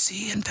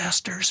BC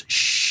investors,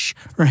 shh,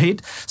 right?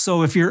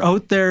 So if you're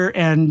out there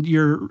and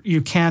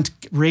you can't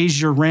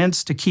raise your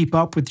rents to keep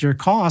up with your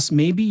costs,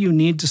 maybe you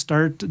need to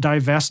start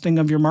divesting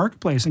of your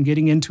marketplace and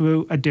getting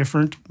into a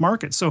different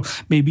market. So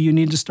maybe you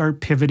need to start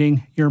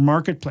pivoting your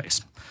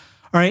marketplace.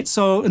 All right,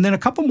 so and then a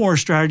couple more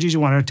strategies you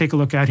want to take a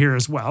look at here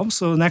as well.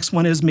 So the next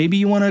one is maybe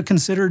you want to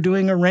consider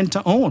doing a rent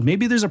to own.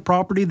 Maybe there's a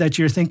property that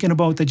you're thinking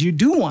about that you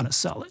do want to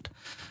sell it.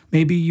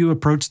 Maybe you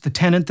approach the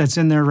tenant that's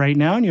in there right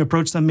now and you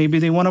approach them, maybe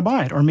they want to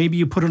buy it. Or maybe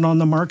you put it on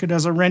the market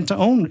as a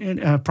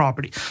rent-to-own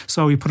property.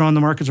 So you put it on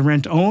the market as a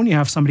rent-to-own, you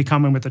have somebody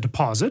come in with a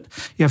deposit,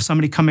 you have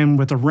somebody come in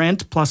with a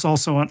rent plus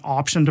also an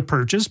option to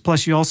purchase,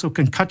 plus you also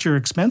can cut your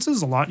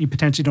expenses a lot. You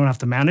potentially don't have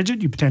to manage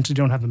it, you potentially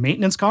don't have the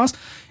maintenance costs.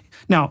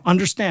 Now,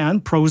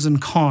 understand pros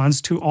and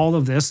cons to all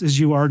of this is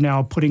you are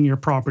now putting your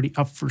property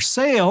up for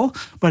sale,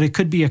 but it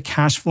could be a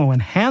cash flow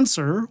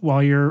enhancer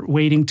while you're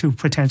waiting to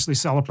potentially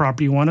sell a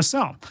property you want to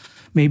sell.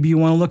 Maybe you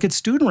want to look at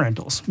student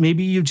rentals.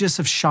 Maybe you just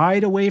have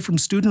shied away from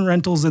student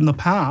rentals in the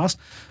past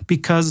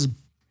because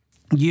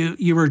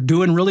you were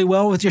doing really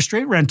well with your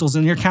straight rentals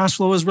and your cash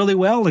flow was really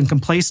well and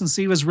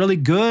complacency was really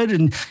good.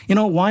 And,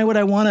 why would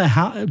I want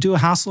to do a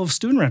hassle of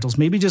student rentals?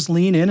 Maybe just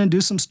lean in and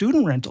do some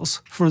student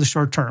rentals for the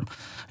short term.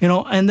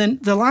 And then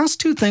the last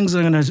two things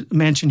I'm going to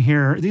mention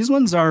here, these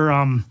ones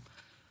are,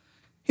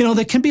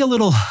 they can be a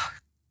little,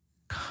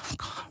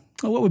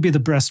 what would be the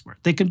best word?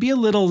 They can be a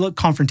little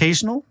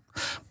confrontational,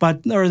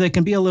 or they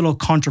can be a little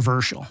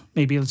controversial.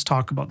 Maybe let's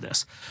talk about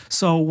this.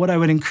 So what I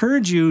would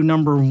encourage you,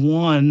 number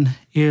one,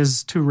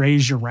 is to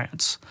raise your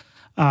rents.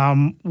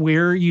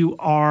 Where you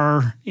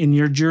are in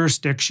your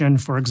jurisdiction,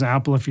 for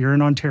example, if you're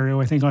in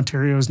Ontario, I think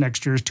Ontario's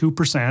next year is 2%,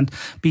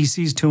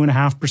 BC's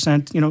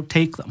 2.5%,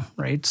 take them,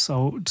 right?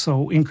 So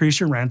increase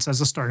your rents as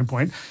a starting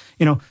point.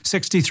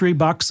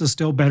 $63 is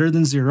still better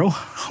than zero,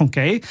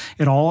 okay?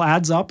 It all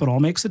adds up, it all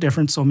makes a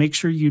difference, so make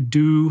sure you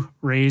do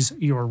raise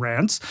your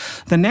rents.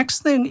 The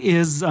next thing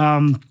is,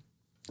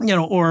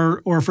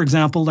 or for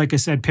example, like I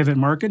said, pivot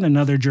market,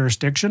 another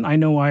jurisdiction. I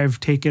know I've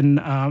taken,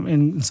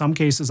 in some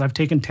cases, I've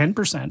taken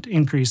 10%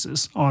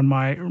 increases on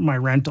my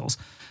rentals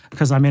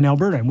because I'm in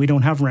Alberta and we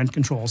don't have rent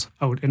controls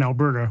out in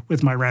Alberta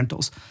with my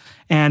rentals.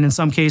 And in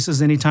some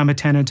cases, anytime a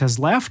tenant has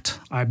left,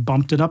 I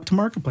bumped it up to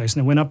marketplace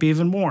and it went up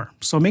even more.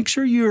 So make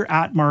sure you're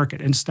at market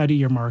and study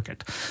your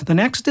market. The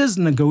next is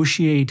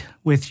negotiate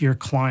with your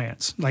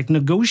clients, like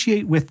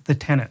negotiate with the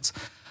tenants.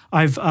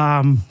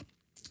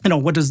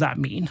 What does that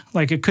mean?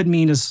 Like it could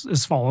mean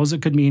as follows.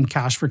 It could mean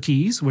cash for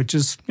keys, which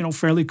is,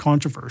 fairly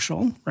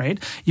controversial, right?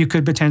 You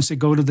could potentially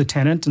go to the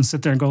tenant and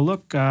sit there and go,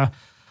 look,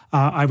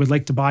 I would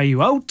like to buy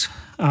you out.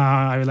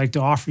 I would like to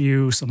offer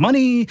you some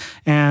money.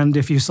 And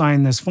if you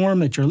sign this form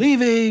that you're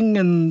leaving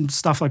and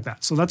stuff like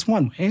that. So that's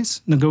one way,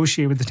 is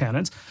negotiate with the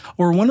tenants.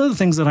 Or one of the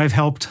things that I've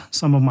helped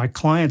some of my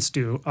clients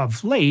do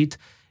of late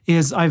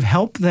is I've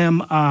helped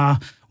them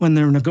when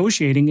they're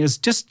negotiating is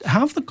just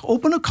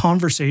open a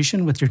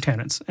conversation with your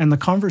tenants. And the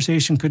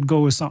conversation could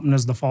go as something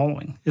as the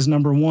following is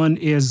number one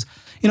is,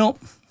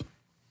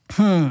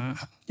 I'm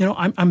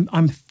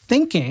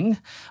thinking,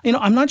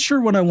 I'm not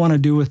sure what I want to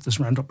do with this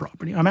rental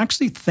property. I'm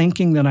actually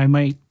thinking that I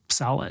might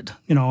sell it.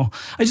 I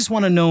just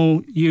want to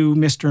know you,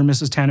 Mr. and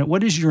Mrs. Tenant,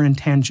 what is your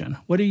intention?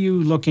 What are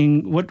you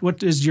looking,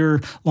 what is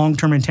your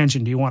long-term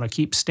intention? Do you want to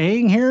keep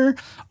staying here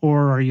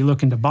or are you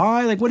looking to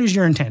buy? Like, what is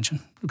your intention?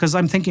 Because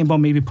I'm thinking about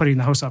maybe putting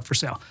the house up for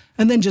sale.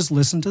 And then just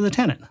listen to the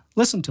tenant.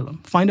 Listen to them.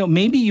 Find out,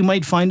 maybe you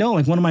might find out,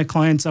 like one of my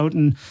clients out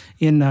in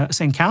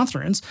St.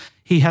 Catharines,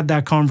 he had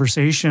that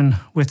conversation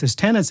with his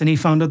tenants and he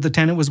found out the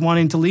tenant was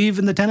wanting to leave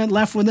and the tenant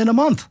left within a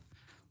month.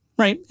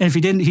 Right. And if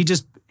he didn't, he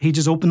just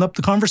opened up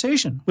the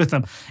conversation with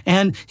them.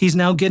 And he's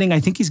now getting, I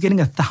think he's getting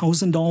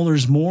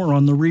 $1,000 more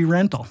on the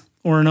re-rental.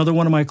 Or another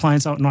one of my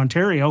clients out in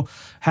Ontario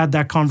had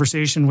that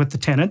conversation with the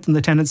tenant and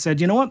the tenant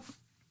said, you know what?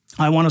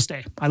 I want to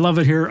stay. I love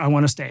it here. I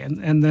want to stay.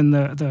 And then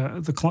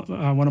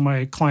one of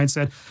my clients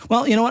said,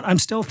 well, you know what? I'm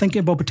still thinking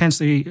about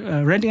potentially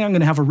renting. I'm going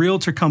to have a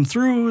realtor come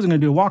through. They're going to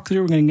do a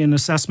walkthrough. We're going to get an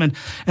assessment.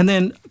 And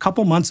then a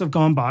couple months have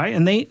gone by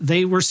and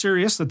they were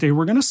serious that they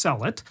were going to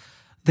sell it.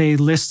 They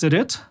listed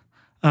it.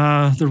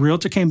 The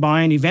realtor came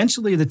by and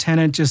eventually the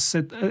tenant just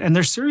said, and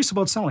they're serious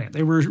about selling it.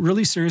 They were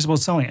really serious about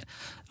selling it.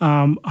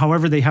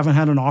 However, they haven't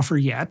had an offer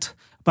yet,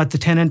 but the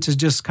tenant has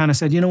just kind of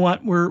said, you know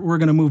what, we're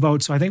going to move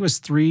out. So I think it was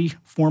 3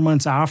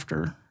 months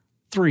after,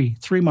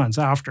 three months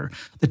after,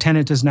 the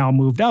tenant has now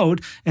moved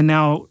out. And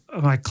now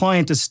my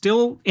client is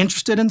still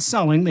interested in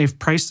selling. They've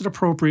priced it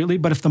appropriately,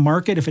 but if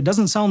it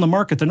doesn't sell in the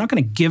market, they're not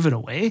going to give it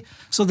away.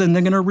 So then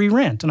they're going to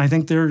re-rent. And I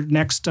think their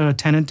next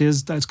tenant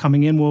that's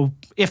coming in will,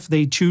 if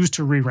they choose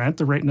to re-rent,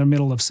 they're right in the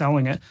middle of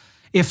selling it.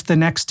 If the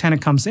next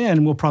tenant comes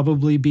in, will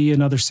probably be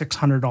another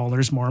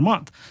 $600 more a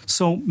month.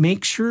 So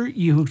make sure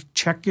you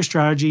check your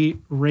strategy,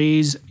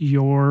 raise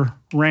your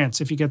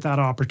rents if you get that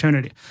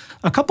opportunity.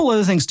 A couple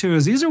other things too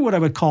is these are what I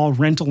would call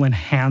rental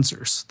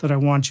enhancers that I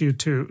want you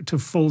to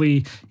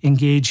fully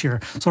engage here.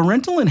 So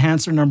rental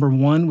enhancer number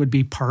one would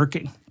be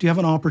parking. Do you have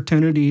an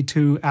opportunity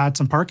to add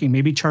some parking?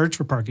 Maybe charge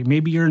for parking.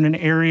 Maybe you're in an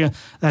area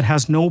that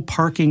has no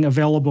parking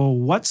available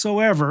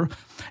whatsoever,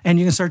 and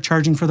you can start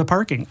charging for the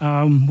parking.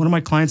 One of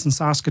my clients in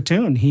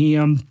Saskatoon, he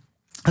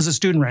as a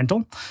student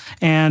rental,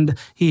 and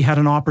he had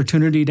an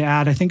opportunity to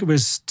add, I think it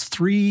was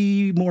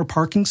 3 more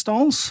parking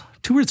stalls,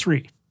 2 or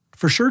 3.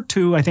 For sure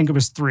 2, I think it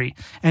was 3.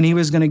 And he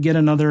was going to get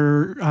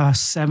another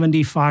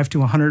 $75 to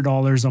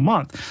 $100 a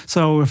month.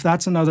 So if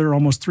that's another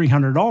almost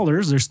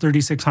 $300, there's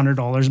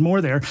 $3,600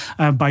 more there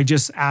by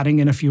just adding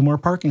in a few more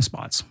parking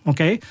spots,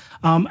 okay?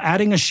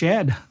 Adding a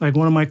shed. Like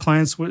one of my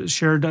clients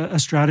shared a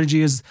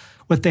strategy is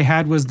what they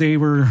had was they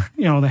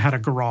had a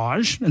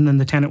garage, and then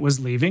the tenant was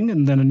leaving,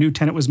 and then a new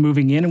tenant was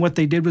moving in. And what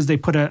they did was they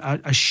put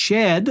a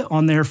shed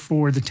on there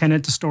for the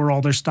tenant to store all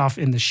their stuff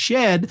in the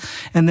shed,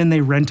 and then they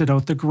rented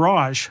out the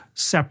garage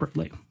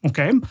separately,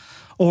 okay?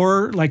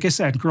 Or, like I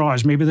said,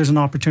 garage. Maybe there's an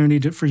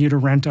opportunity for you to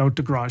rent out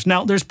the garage.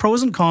 Now, there's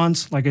pros and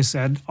cons. Like I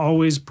said,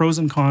 always pros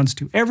and cons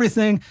to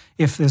everything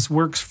if this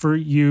works for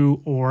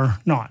you or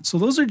not. So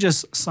those are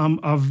just some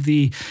of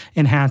the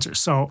enhancers.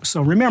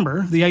 So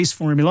remember the ICE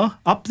formula: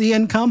 up the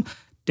income,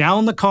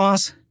 down the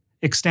costs,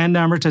 extend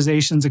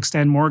amortizations,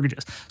 extend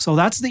mortgages. So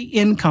that's the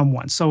income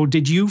one. So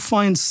did you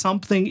find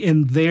something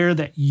in there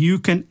that you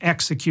can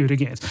execute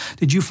against?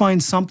 Did you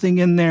find something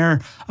in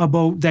there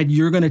about that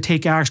you're going to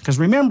take action? Because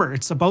remember,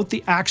 it's about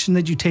the action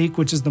that you take,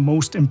 which is the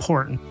most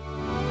important.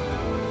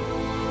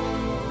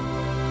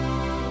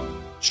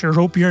 Sure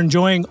hope you're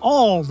enjoying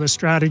all the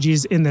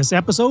strategies in this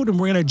episode, and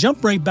we're going to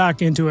jump right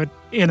back into it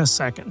in a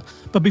second.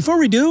 But before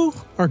we do,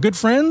 our good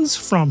friends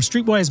from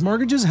Streetwise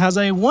Mortgages has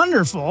a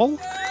wonderful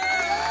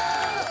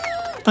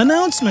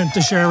announcement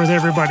to share with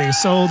everybody.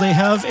 So they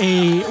have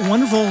a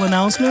wonderful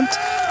announcement,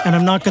 and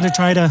I'm not going to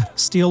try to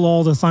steal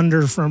all the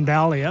thunder from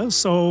Dahlia.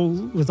 So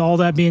with all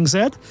that being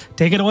said,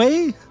 take it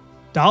away,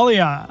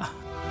 Dahlia.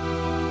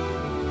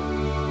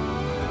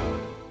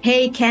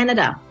 Hey,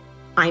 Canada.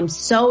 I'm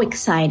so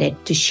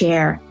excited to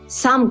share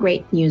some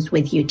great news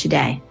with you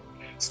today.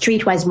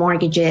 Streetwise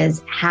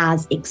Mortgages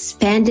has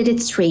expanded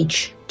its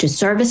reach to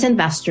service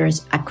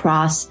investors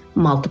across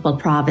multiple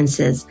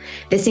provinces.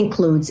 This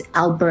includes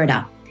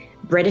Alberta,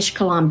 British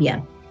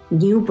Columbia,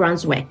 New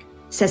Brunswick,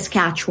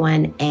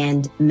 Saskatchewan,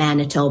 and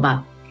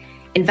Manitoba.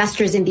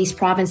 Investors in these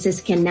provinces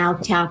can now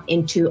tap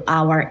into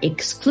our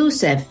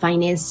exclusive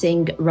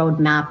financing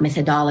roadmap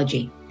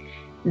methodology.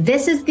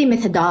 This is the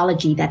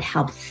methodology that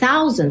helped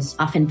thousands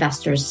of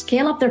investors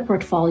scale up their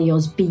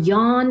portfolios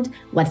beyond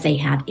what they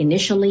had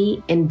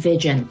initially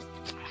envisioned.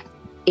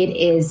 It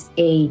is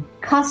a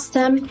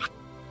custom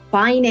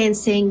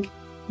financing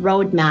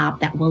roadmap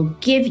that will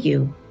give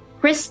you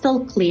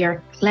crystal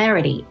clear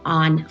clarity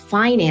on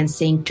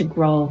financing to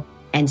grow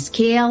and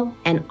scale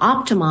and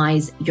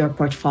optimize your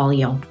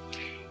portfolio.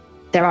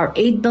 There are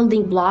 8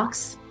 building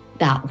blocks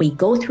that we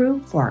go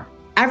through for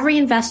every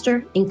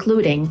investor,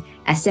 including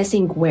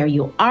assessing where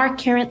you are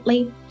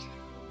currently,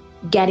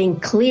 getting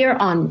clear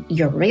on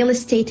your real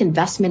estate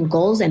investment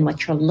goals and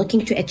what you're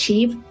looking to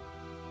achieve,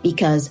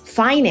 because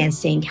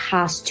financing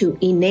has to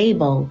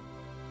enable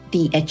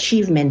the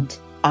achievement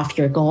of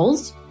your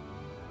goals.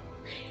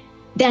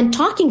 Then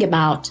talking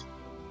about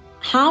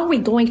how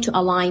we're going to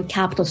align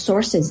capital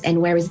sources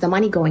and where is the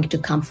money going to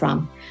come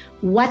from.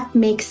 What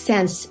makes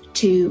sense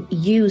to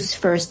use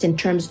first in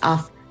terms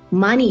of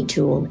money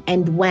tool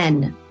and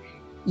when.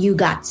 You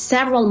got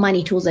several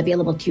money tools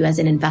available to you as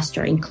an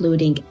investor,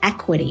 including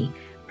equity,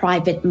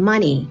 private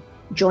money,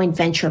 joint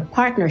venture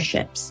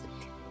partnerships,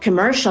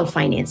 commercial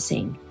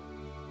financing,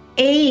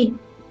 A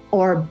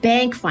or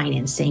bank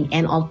financing,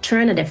 and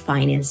alternative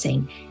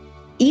financing,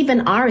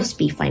 even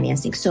RSP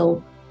financing.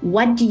 So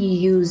what do you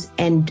use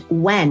and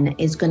when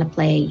is going to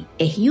play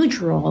a huge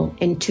role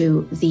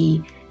into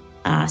the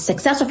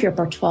success of your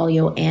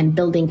portfolio and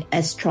building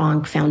a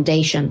strong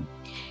foundation.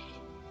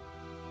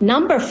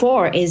 Number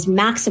 4 is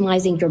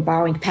maximizing your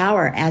borrowing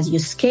power as you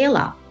scale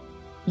up.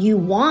 You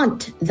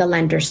want the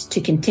lenders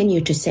to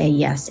continue to say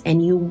yes,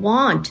 and you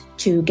want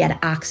to get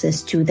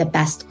access to the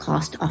best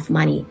cost of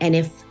money. And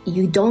if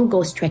you don't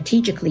go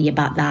strategically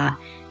about that,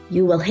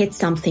 you will hit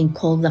something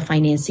called the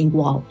financing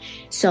wall.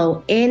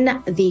 So in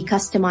the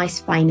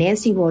customized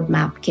financing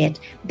roadmap kit,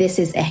 this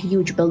is a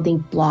huge building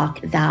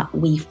block that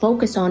we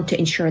focus on to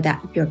ensure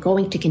that you're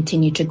going to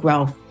continue to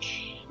grow.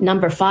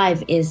 Number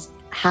 5 is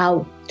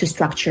how to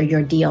structure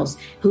your deals.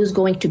 Who's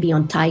going to be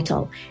on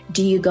title?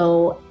 Do you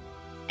go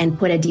and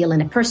put a deal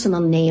in a personal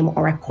name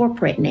or a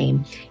corporate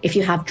name? If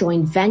you have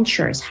joint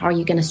ventures, how are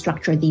you going to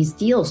structure these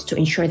deals to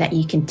ensure that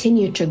you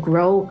continue to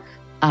grow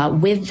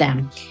with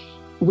them?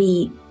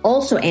 We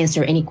also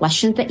answer any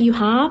questions that you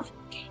have,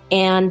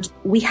 and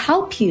we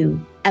help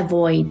you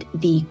avoid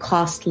the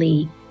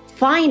costly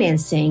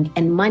financing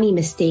and money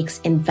mistakes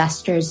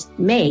investors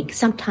make,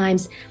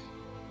 sometimes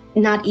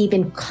not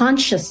even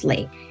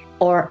consciously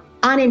or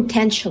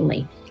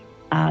unintentionally.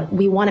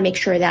 We want to make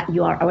sure that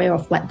you are aware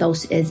of what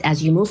those is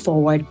as you move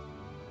forward.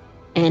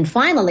 And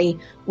finally,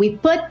 we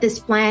put this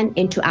plan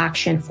into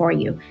action for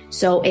you.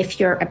 So if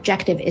your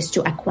objective is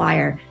to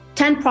acquire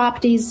 10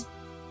 properties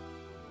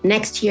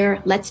next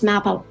year, let's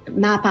map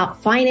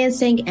out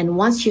financing. And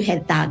once you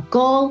hit that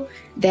goal,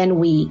 then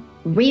we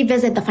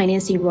revisit the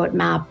financing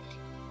roadmap,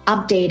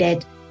 update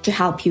it to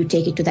help you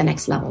take it to the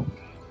next level.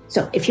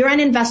 So if you're an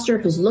investor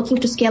who's looking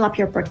to scale up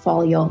your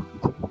portfolio,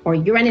 or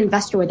you're an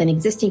investor with an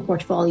existing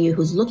portfolio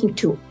who's looking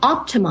to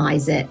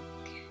optimize it,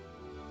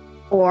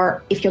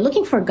 or if you're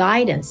looking for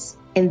guidance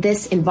in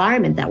this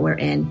environment that we're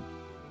in,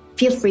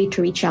 feel free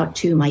to reach out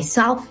to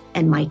myself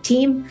and my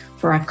team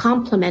for a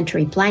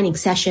complimentary planning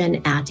session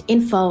at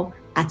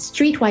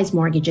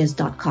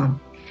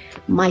info@streetwisemortgages.com.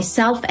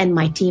 Myself and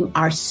my team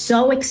are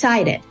so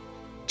excited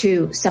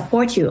to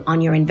support you on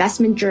your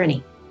investment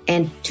journey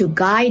and to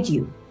guide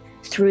you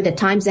through the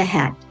times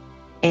ahead.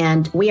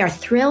 And we are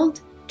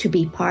thrilled to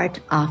be part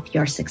of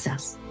your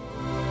success.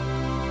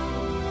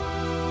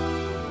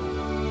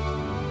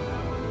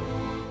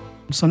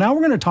 So now we're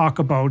going to talk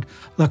about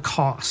the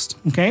cost,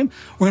 okay?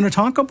 We're going to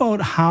talk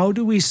about how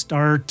do we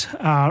start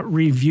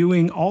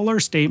reviewing all our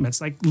statements.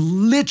 Like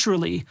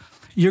literally,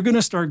 you're going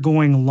to start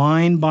going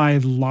line by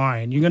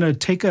line. You're going to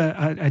take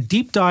a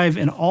deep dive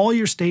in all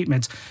your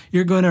statements.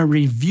 You're going to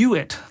review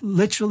it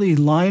literally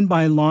line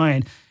by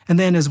line. And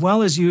then as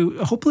well as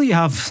hopefully you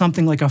have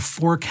something like a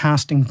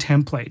forecasting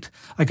template.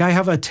 Like I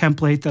have a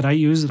template that I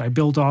use that I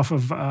built off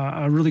of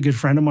a really good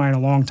friend of mine a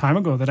long time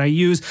ago that I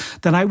use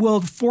that I will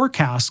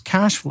forecast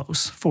cash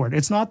flows for it.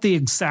 It's not the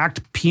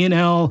exact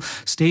P&L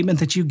statement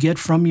that you get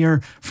from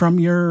your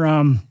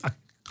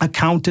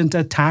accountant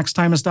at tax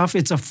time and stuff.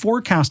 It's a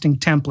forecasting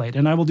template,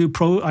 and I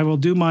will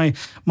do my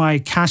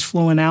cash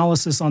flow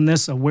analysis on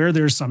this, where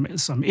there's some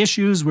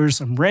issues, where's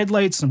some red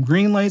lights, some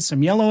green lights,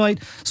 some yellow light.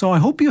 So I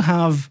hope you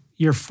have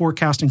your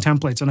forecasting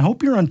templates, and I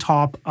hope you're on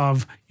top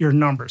of your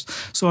numbers.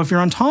 So if you're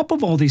on top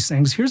of all these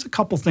things, here's a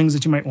couple things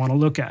that you might want to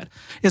look at.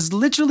 Is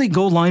literally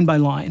go line by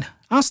line.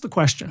 Ask the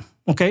question,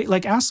 okay?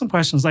 Like ask some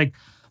questions like,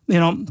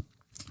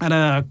 at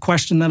a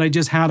question that I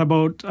just had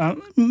about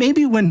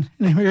maybe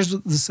here's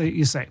what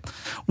you say,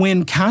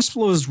 when cash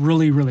flow is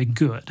really, really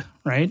good,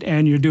 right?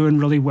 And you're doing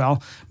really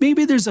well,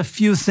 maybe there's a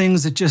few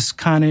things that just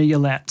kind of you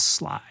let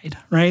slide,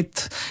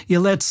 right? You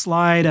let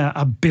slide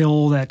a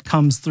bill that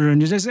comes through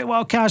and you just say,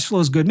 well, cash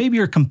flow is good. Maybe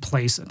you're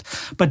complacent.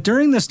 But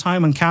during this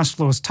time when cash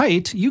flow is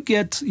tight, you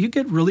get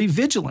really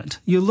vigilant.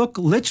 You look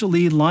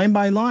literally line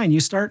by line. You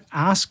start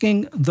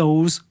asking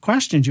those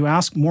questions. You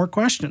ask more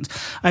questions.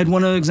 I had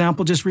one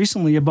example just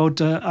recently about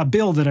a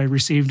bill that I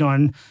received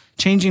on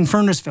changing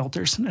furnace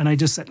filters. And I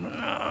just said,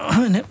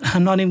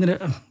 I'm not even going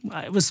to,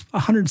 it was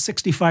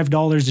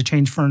 $165 to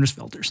change furnace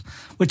filters,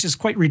 which is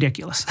quite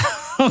ridiculous.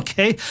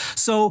 Okay.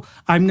 So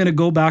I'm going to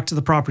go back to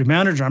the property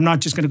manager. I'm not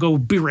just going to go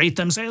berate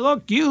them, say,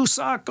 look, you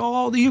suck,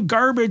 all you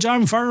garbage,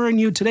 I'm firing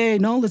you today.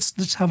 No,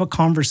 let's have a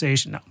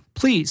conversation now.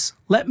 Please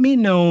let me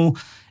know,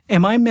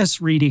 am I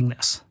misreading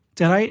this?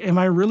 Am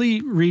I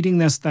really reading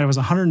this that it was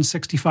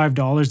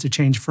 $165 to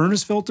change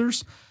furnace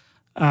filters?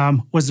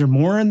 Was there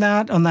more in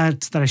that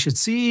I should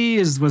see?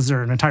 Was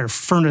there an entire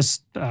furnace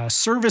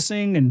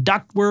servicing and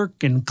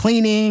ductwork and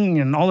cleaning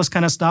and all this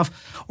kind of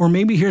stuff? Or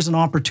maybe here's an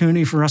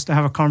opportunity for us to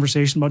have a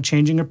conversation about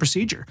changing a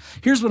procedure.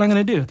 Here's what I'm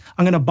going to do.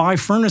 I'm going to buy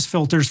furnace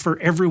filters for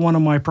every one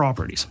of my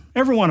properties,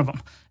 every one of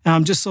them.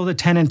 Just so the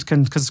tenant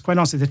can, because quite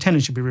honestly, the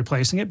tenant should be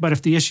replacing it. But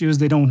if the issue is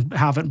they don't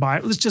have it,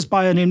 let's just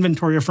buy an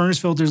inventory of furnace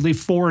filters, leave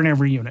 4 in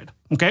every unit,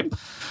 okay?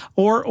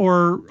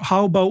 Or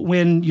how about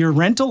when your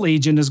rental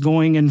agent is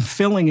going and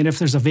filling it, if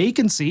there's a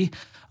vacancy,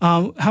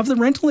 have the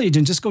rental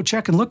agent just go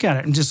check and look at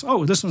it and just,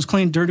 this one's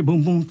clean, dirty,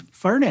 boom, boom,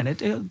 fire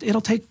it in.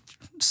 It'll take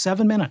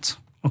 7 minutes.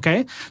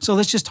 Okay, so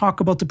let's just talk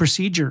about the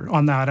procedure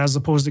on that as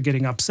opposed to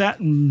getting upset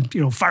and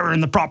firing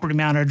the property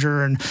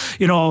manager and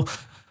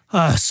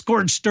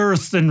scorched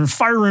earth and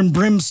fire and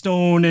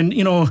brimstone and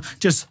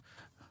just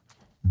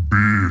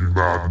being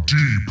that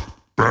deep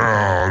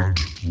bad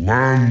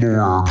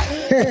landlord.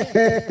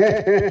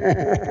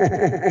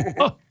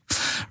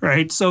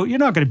 Right, so you're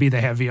not going to be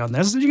the heavy on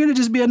this. You're going to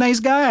just be a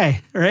nice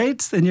guy,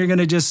 right? And you're going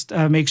to just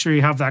make sure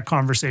you have that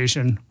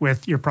conversation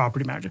with your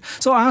property manager.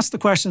 So ask the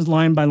questions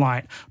line by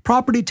line.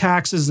 Property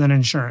taxes and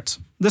insurance.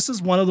 This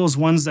is one of those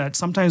ones that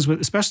sometimes,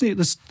 especially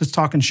let's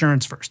talk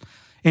insurance first.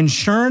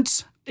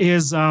 Insurance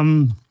is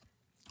one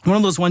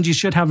of those ones you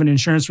should have an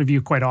insurance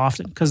review quite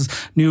often because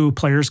new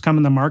players come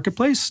in the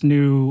marketplace,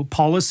 new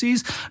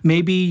policies.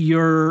 Maybe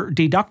your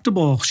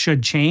deductible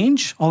should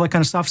change, all that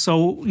kind of stuff.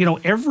 So,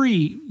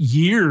 every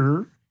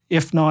year,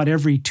 if not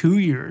every 2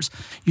 years,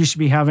 you should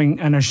be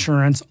having an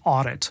insurance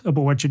audit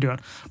about what you're doing.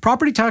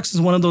 Property tax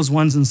is one of those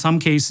ones in some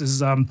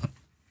cases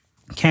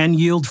can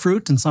yield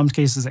fruit, in some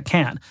cases it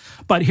can.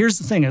 But here's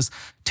the thing is,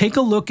 take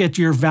a look at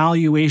your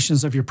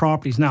valuations of your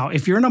properties. Now,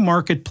 if you're in a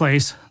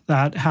marketplace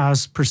that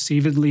has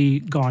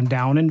perceivedly gone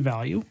down in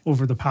value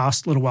over the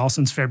past little while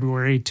since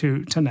February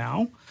to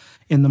now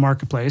in the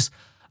marketplace,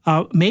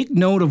 make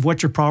note of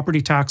what your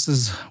property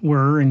taxes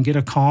were and get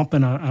a comp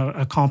and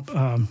a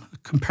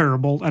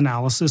comparable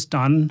analysis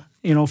done,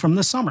 from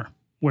the summer.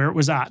 where it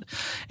was at.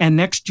 And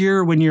next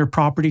year, when your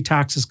property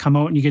taxes come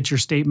out and you get your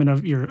statement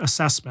of your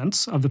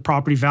assessments of the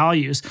property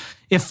values,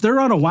 if they're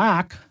out of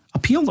whack,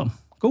 appeal them.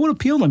 Go and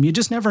appeal them. You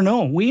just never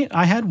know.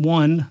 I had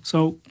one,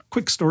 so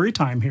quick story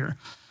time here.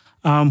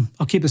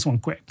 I'll keep this one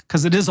quick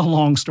because it is a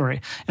long story.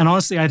 And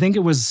honestly, I think it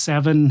was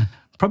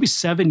probably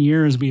 7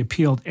 years we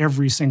appealed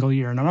every single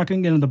year. And I'm not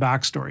going to get into the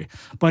backstory.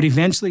 But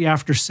eventually,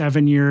 after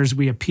 7 years,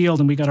 we appealed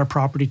and we got our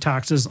property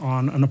taxes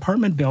on an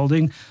apartment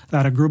building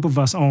that a group of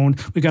us owned.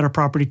 We got our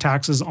property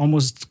taxes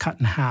almost cut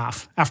in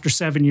half after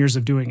 7 years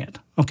of doing it.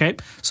 Okay?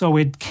 So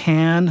it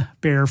can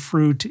bear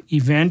fruit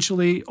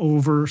eventually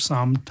over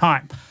some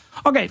time.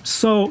 Okay,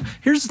 so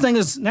here's the thing: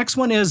 is next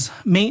one is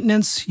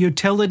maintenance,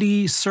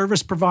 utility,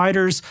 service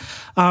providers.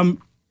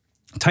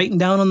 Tighten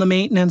down on the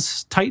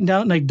maintenance. Tighten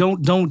down, like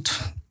don't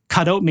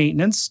cut out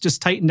maintenance.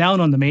 Just tighten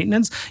down on the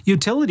maintenance.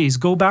 Utilities,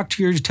 go back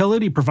to your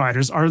utility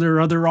providers. Are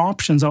there other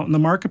options out in the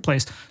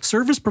marketplace?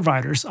 Service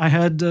providers.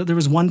 There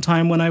was one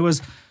time when I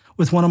was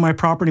with one of my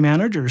property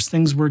managers,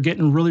 things were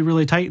getting really,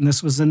 really tight. And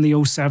this was in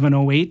the 07,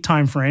 08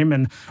 timeframe.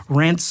 And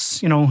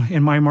rents,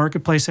 in my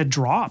marketplace had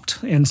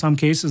dropped. In some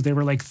cases, they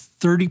were like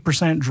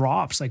 30%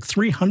 drops, like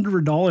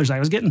 $300. I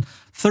was getting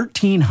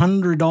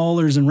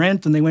 $1,300 in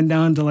rent, and they went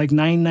down to like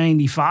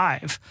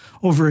 $995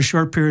 over a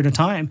short period of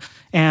time.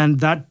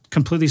 And that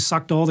completely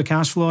sucked all the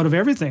cash flow out of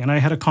everything. And I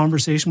had a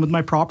conversation with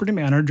my property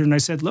manager, and I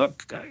said,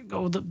 look,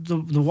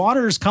 the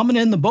water is coming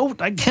in the boat.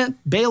 I can't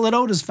bail it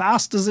out as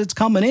fast as it's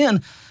coming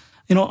in.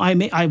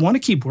 I want to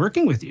keep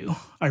working with you.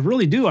 I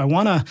really do. I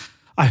want to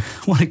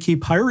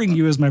keep hiring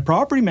you as my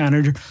property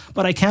manager,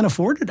 but I can't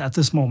afford it at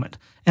this moment.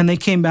 And they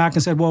came back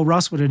and said, well,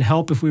 Russ, would it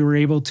help if we were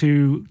able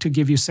to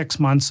give you 6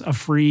 months of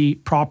free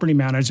property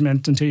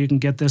management until you can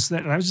get this,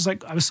 that? And I was just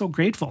like, I was so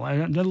grateful. I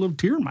had a little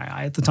tear in my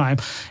eye at the time.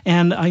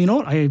 And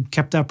I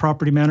kept that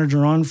property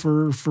manager on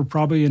for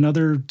probably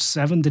another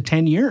 7 to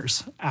 10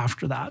 years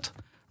after that.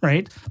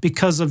 Right?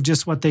 Because of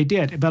just what they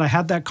did. But I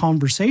had that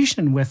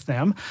conversation with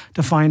them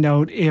to find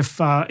out if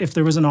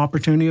there was an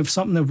opportunity of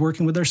something of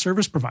working with their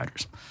service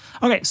providers.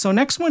 Okay, so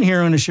next one here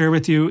I'm going to share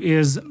with you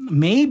is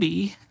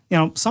maybe,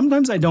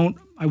 sometimes I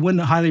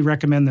wouldn't highly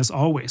recommend this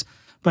always,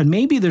 but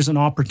maybe there's an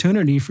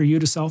opportunity for you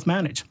to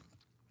self-manage.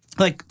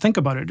 Like, think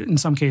about it in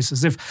some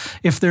cases.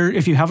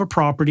 If you have a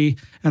property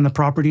and the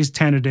property is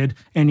tenanted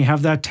and you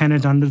have that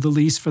tenant under the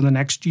lease for the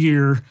next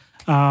year,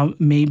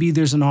 maybe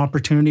there's an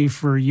opportunity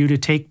for you to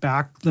take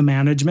back the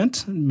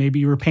management. Maybe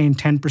you were paying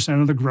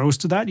 10% of the gross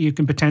to that. You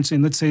can potentially,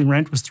 let's say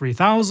rent was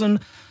 $3,000.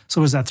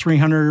 So is that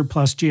 $300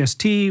 plus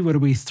GST? What are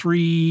we,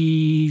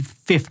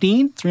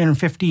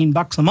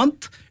 $315 a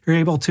month? You're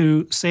able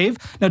to save.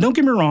 Now, don't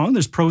get me wrong.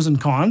 There's pros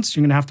and cons.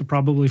 You're going to have to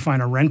probably find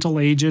a rental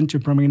agent.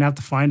 You're probably going to have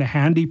to find a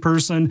handy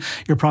person.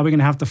 You're probably going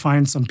to have to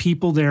find some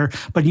people there.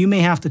 But you may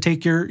have to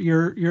take your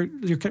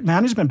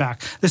management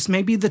back. This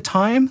may be the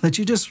time that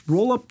you just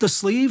roll up the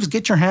sleeves,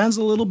 get your hands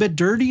a little bit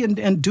dirty,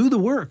 and do the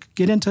work.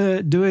 Get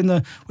into doing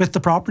with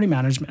the property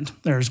management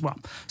there as well.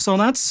 So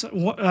that's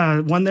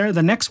one there.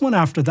 The next one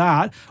after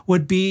that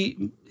would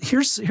be,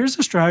 here's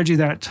a strategy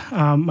that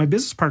my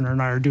business partner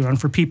and I are doing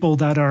for people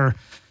that are,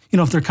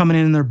 if they're coming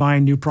in and they're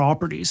buying new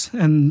properties,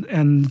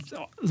 and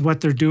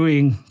what they're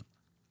doing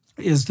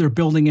is they're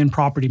building in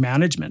property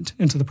management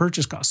into the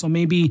purchase cost. So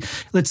maybe,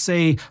 let's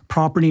say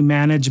property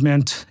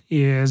management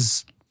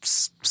is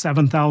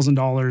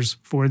 $7,000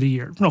 for the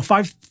year. No,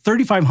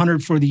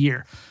 $3,500 for the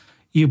year.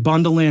 You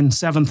bundle in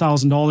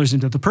 $7,000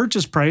 into the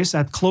purchase price.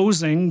 At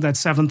closing, that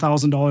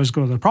 $7,000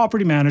 go to the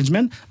property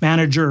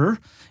manager.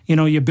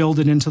 You build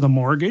it into the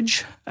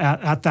mortgage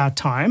at that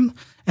time.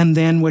 And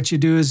then what you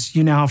do is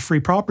you now have free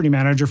property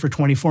manager for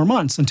 24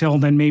 months until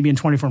then maybe in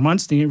 24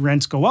 months, the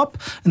rents go up.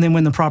 And then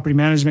when the property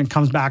management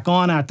comes back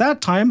on at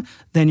that time,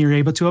 then you're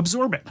able to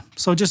absorb it.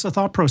 So just a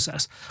thought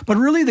process. But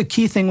really the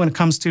key thing when it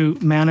comes to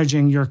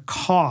managing your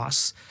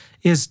costs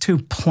is to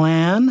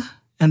plan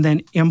and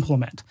then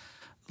implement.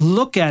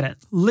 Look at it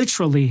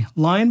literally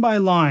line by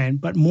line,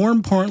 but more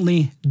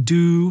importantly,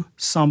 do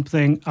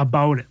something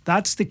about it.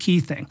 That's the key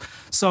thing.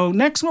 So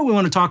next what we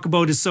want to talk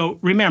about is, so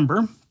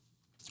remember,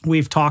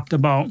 we've talked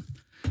about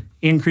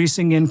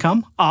increasing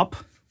income up,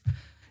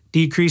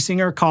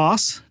 decreasing our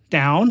costs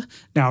down.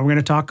 Now we're going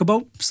to talk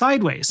about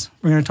sideways.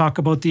 We're going to talk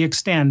about the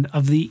extend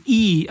of the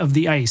E of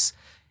the ICE.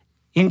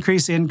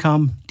 Increase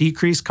income,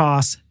 decrease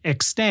costs,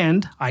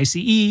 extend,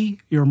 ICE,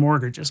 your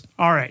mortgages.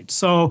 All right.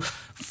 So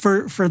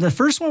for the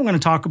first one I'm going to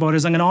talk about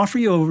is I'm going to offer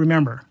you,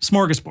 remember,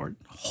 smorgasbord.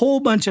 Whole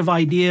bunch of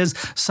ideas.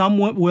 Some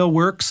will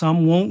work,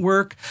 some won't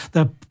work.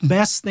 The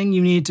best thing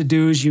you need to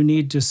do is you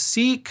need to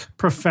seek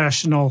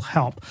professional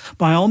help.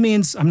 By all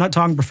means, I'm not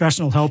talking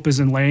professional help as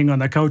in laying on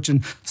the couch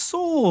and,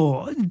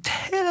 so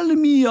tell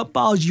me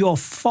about your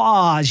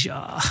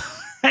fascia.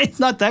 right?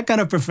 Not that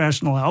kind of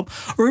professional help.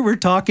 We're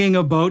talking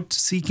about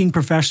seeking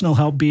professional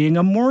help, being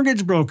a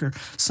mortgage broker,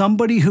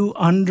 somebody who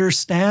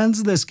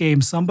understands this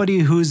game, somebody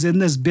who's in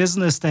this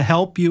business to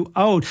help you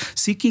out,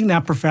 seeking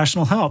that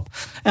professional help.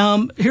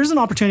 Here's an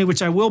opportunity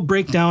which I will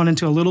break down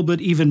into a little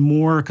bit even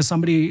more, because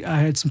I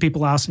had some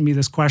people asking me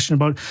this question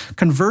about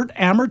convert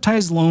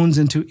amortized loans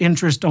into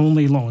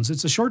interest-only loans.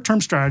 It's a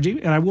short-term strategy,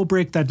 and I will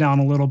break that down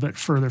a little bit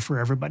further for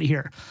everybody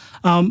here.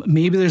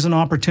 Maybe there's an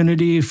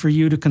opportunity for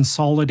you to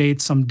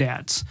consolidate some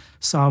debts,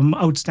 some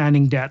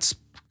outstanding debts,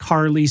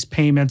 car lease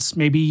payments.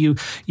 Maybe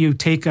you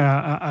take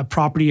a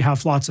property, you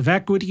have lots of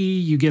equity,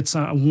 you get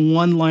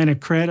one line of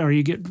credit, or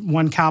you get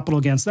one capital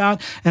against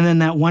that, and then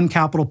that one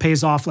capital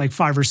pays off like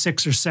 5 or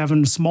 6 or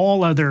 7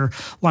 small other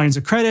lines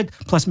of credit,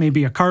 plus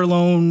maybe a car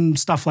loan,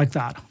 stuff like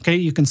that. Okay,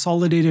 you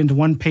consolidate into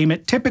one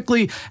payment.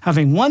 Typically,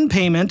 having one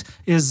payment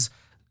is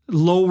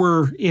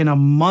lower in a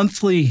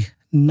monthly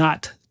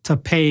nut to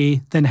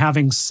pay than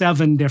having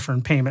 7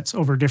 different payments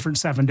over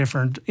 7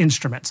 different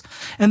instruments.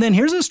 And then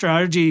here's a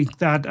strategy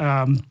that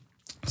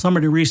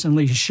somebody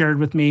recently shared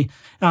with me.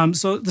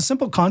 So the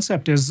simple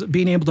concept is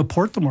being able to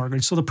port the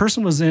mortgage. So the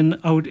person was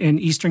out in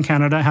Eastern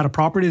Canada, had a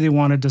property they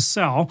wanted to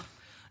sell.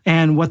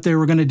 And what they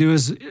were going to do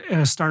is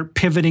start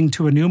pivoting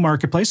to a new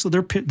marketplace. So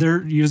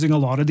they're using a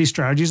lot of these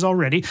strategies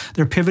already.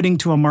 They're pivoting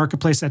to a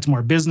marketplace that's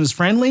more business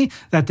friendly,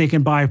 that they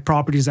can buy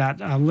properties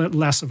at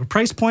less of a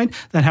price point,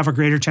 that have a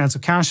greater chance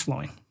of cash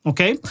flowing.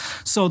 Okay,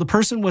 so the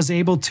person was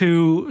able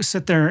to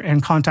sit there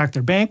and contact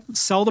their bank,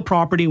 sell the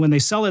property. When they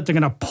sell it, they're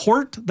going to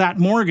port that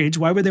mortgage.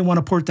 Why would they want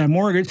to port that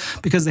mortgage?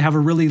 Because they have a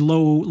really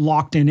low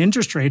locked-in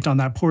interest rate on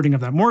that porting of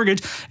that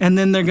mortgage, and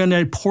then they're going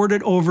to port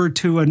it over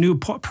to a new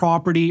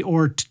property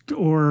or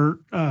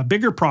a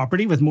bigger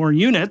property with more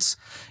units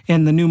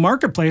in the new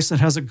marketplace that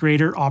has a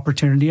greater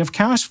opportunity of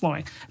cash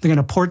flowing. They're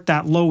going to port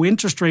that low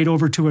interest rate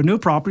over to a new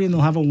property, and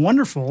they'll have a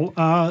wonderful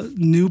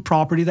new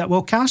property that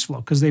will cash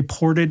flow because they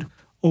ported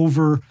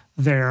over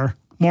their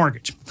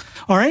mortgage.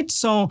 All right,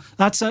 so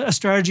that's a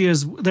strategy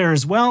there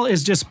as well,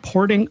 is just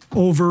porting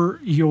over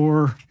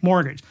your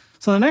mortgage.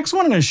 So the next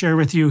one I'm going to share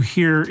with you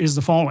here is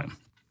the following.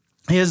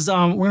 We're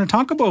going to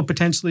talk about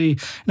potentially,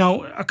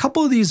 now a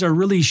couple of these are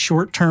really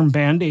short-term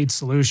Band-Aid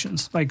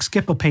solutions, like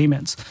skip a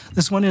payments.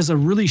 This one is a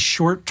really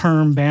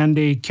short-term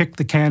Band-Aid, kick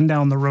the can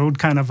down the road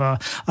kind of a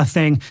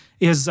thing.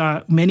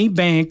 Many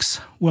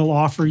banks will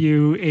offer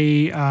you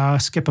a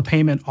skip a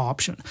payment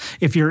option.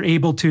 If you're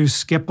able to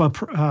skip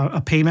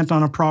a payment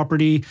on a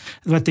property,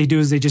 what they do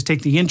is they just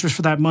take the interest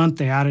for that month,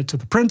 they add it to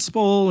the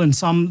principal, and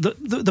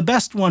the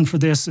best one for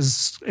this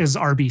is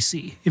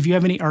RBC. If you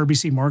have any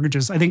RBC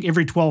mortgages, I think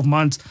every 12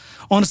 months,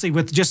 honestly,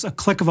 with just a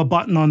click of a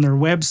button on their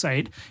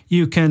website,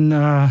 you can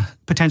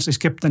potentially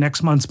skip the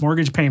next month's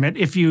mortgage payment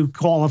if you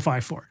qualify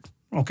for it.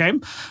 Okay,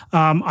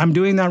 I'm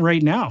doing that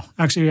right now.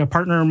 Actually, a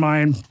partner of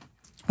mine.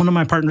 One of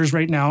my partners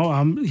right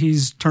now,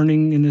 he's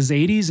turning in his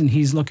 80s and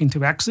he's looking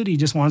to exit. He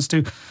just wants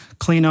to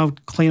clean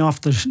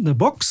off the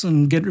books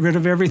and get rid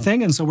of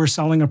everything. And so we're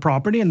selling a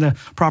property, and the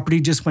property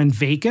just went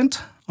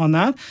vacant on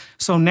that.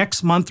 So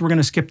next month, we're going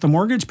to skip the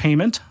mortgage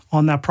payment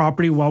on that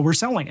property while we're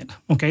selling it.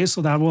 Okay,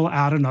 so that will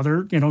add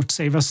another,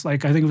 save us I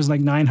think it was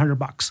like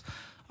 $900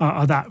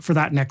 for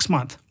that next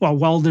month.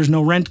 Well, there's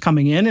no rent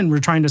coming in and we're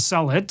trying to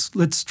sell it.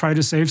 Let's try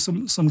to save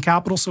some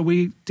capital. So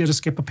we did a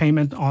skip a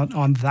payment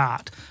on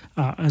that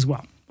as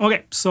well.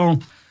 Okay, so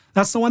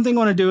that's the one thing I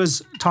want to do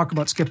is talk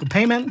about skip a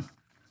payment.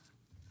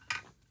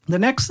 The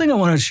next thing I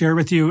want to share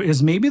with you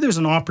is maybe there's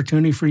an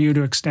opportunity for you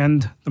to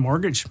extend the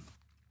mortgage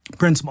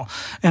principal.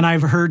 And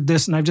I've heard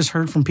this, and I've just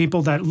heard from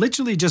people that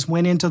literally just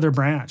went into their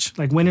branch,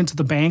 like went into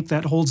the bank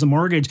that holds the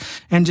mortgage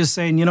and just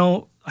saying,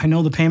 I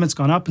know the payment's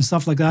gone up and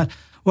stuff like that.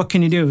 What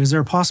can you do? Is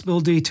there a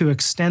possibility to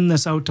extend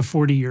this out to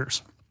 40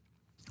 years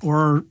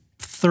or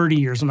 30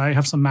 years? And I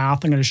have some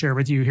math I'm going to share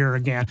with you here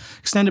again.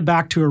 Extend it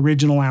back to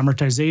original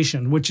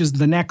amortization, which is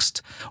the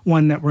next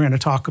one that we're going to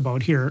talk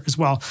about here as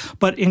well.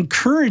 But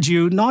encourage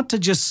you not to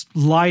just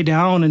lie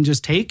down and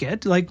just take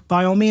it. Like,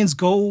 by all means,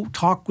 go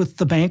talk with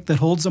the bank that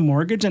holds a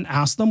mortgage and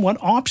ask them what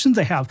options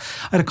they have.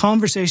 I had a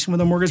conversation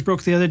with a mortgage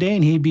broker the other day,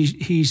 and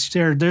he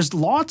shared there's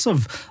lots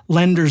of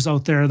lenders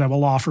out there that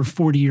will offer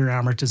 40-year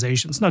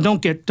amortizations. Now,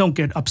 don't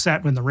get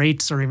upset when the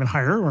rates are even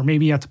higher, or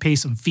maybe you have to pay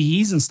some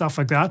fees and stuff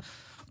like that.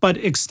 But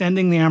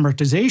extending the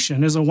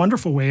amortization is a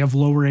wonderful way of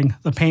lowering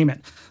the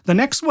payment. The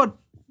next one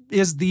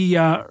is the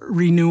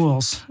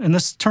renewals. And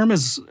this term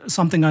is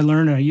something I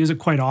learned, and I use it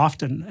quite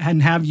often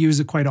and have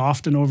used it quite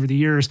often over the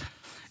years,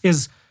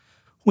 is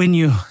when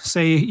you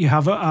say you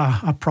have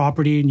a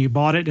property and you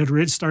bought it,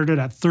 it started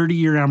at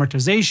 30-year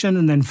amortization,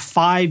 and then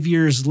 5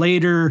 years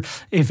later,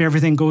 if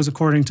everything goes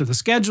according to the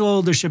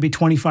schedule, there should be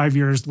 25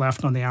 years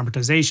left on the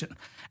amortization.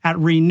 At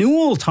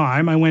renewal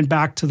time, I went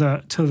back to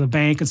the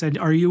bank and said,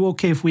 are you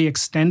okay if we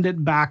extend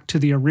it back to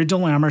the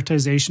original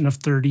amortization of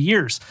 30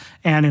 years?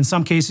 And in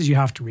some cases, you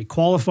have to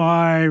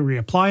requalify,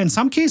 reapply. In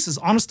some cases,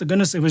 honest to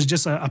goodness, it was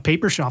just a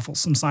paper shuffle,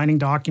 some signing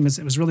documents.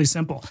 It was really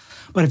simple.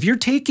 But if you're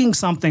taking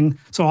something,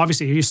 so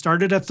obviously you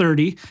started started at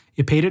 30,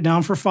 you paid it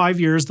down for 5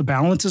 years, the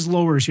balance is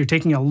lower. So you're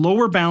taking a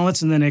lower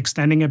balance and then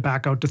extending it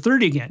back out to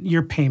 30 again.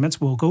 Your payments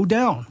will go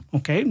down.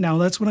 Okay, now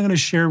that's what I'm going to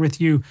share with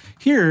you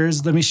here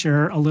is let me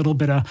share a little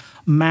bit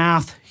of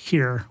math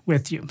here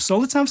with you. So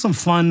let's have some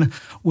fun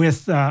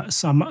with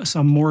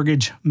some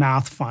mortgage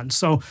math fun.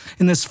 So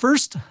in this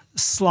first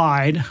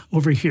slide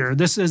over here,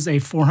 this is a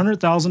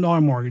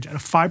 $400,000 mortgage at a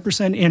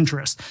 5%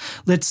 interest.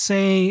 Let's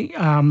say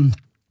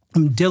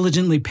I'm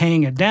diligently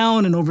paying it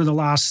down, and over the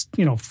last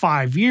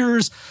 5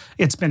 years,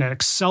 it's been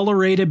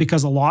accelerated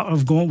because a lot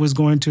of was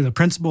going to the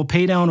principal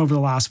pay down over the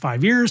last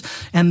 5 years.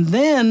 And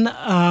then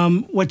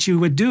what you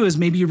would do is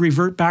maybe you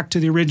revert back to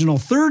the original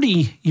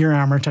 30-year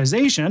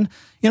amortization.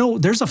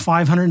 There's a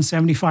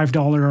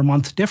 $575 a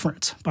month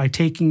difference by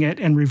taking it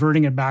and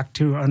reverting it back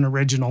to an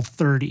original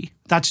 30.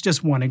 That's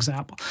just one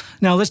example.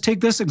 Now let's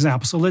take this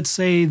example. So let's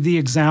say the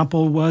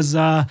example was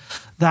that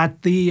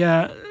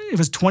it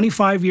was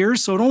 25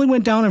 years, so it only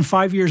went down in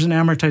 5 years in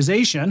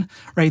amortization.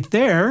 Right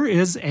there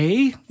is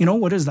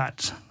what is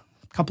that?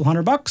 A couple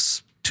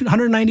 $100,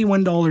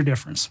 $291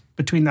 difference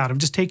between that of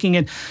just taking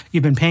it.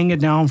 You've been paying it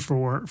down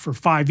for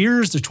 5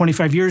 years. There's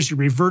 25 years. You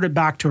revert it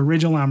back to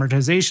original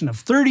amortization of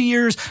 30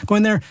 years.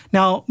 Going there.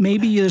 Now,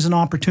 maybe there's an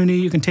opportunity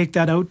you can take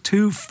that out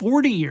to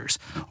 40 years.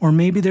 Or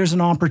maybe there's an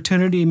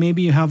opportunity.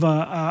 Maybe you have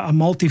a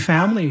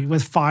multifamily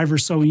with 5 or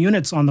so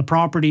units on the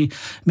property.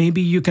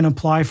 Maybe you can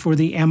apply for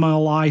the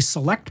MLI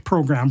Select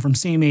program from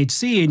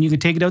CMHC and you can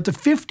take it out to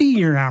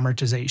 50-year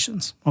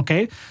amortizations.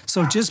 Okay?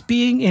 So just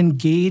being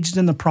engaged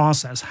in the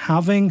process,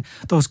 having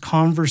those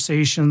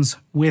conversations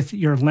with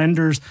your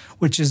lenders,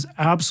 which is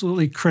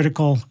absolutely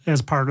critical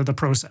as part of the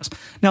process.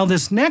 Now,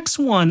 this next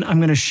one I'm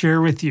going to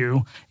share with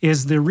you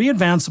is the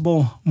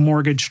readvanceable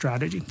mortgage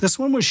strategy. This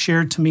one was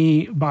shared to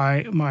me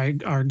by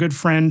our good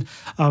friend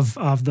of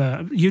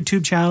the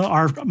YouTube channel,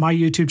 my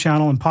YouTube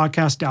channel and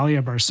podcast,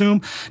 Dalia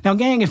Barsoom. Now,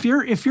 gang, if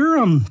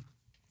you're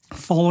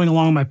following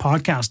along my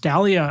podcast,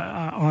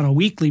 Dalia on a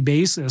weekly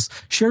basis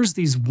shares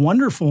these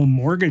wonderful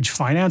mortgage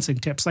financing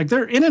tips. Like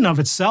they're in and of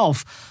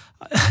itself,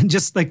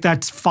 just like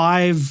that's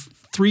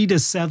 3 to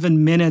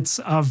 7 minutes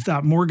of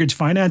that mortgage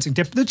financing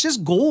tip. That's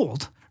just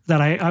gold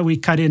that we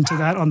cut into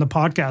that on the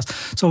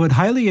podcast. So I would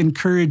highly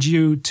encourage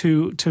you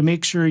to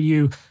make sure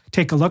you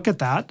take a look at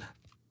that.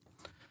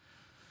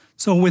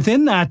 So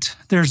within that,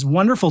 there's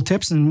wonderful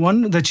tips, and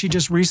one that she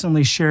just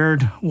recently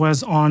shared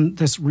was on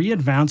this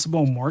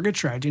readvanceable mortgage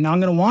strategy. Now, I'm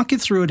going to walk you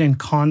through it in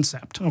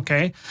concept,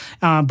 okay?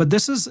 But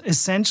this is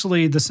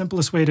essentially the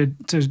simplest way to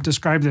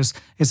describe this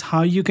is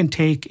how you can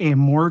take a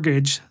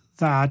mortgage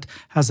that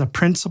has a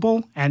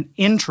principal and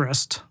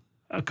interest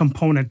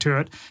component to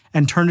it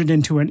and turn it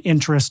into an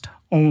interest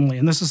only.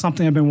 And this is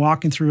something I've been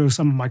walking through with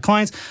some of my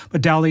clients,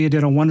 but Dalia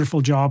did a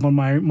wonderful job on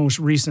my most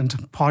recent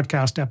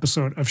podcast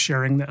episode of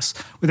sharing this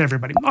with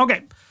everybody.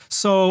 Okay,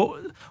 so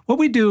what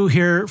we do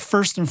here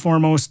first and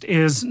foremost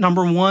is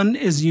number one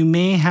is you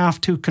may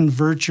have to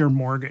convert your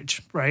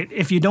mortgage, right?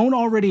 If you don't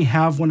already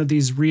have one of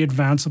these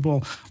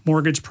readvanceable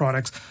mortgage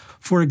products,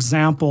 for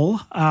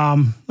example,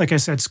 like I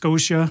said,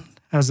 Scotia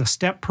has a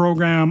STEP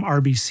program.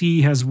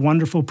 RBC has a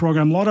wonderful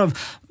program. A lot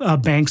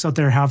of banks out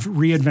there have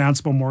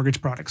readvanceable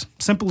mortgage products.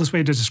 Simplest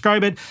way to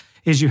describe it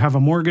is you have a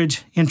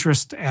mortgage,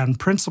 interest, and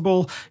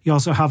principal. You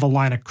also have a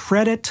line of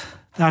credit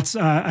that's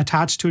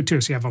attached to it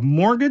too. So you have a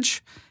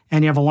mortgage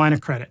and you have a line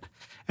of credit.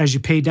 As you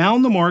pay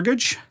down the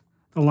mortgage,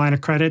 the line of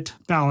credit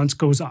balance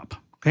goes up.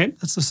 Okay,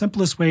 that's the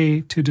simplest way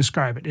to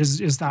describe it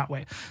is that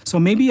way. So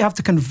maybe you have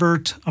to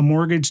convert a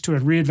mortgage to a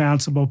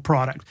readvanceable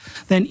product.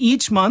 Then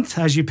each month,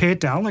 as you pay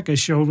it down, like I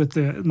showed with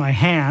my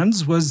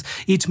hands, was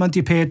each month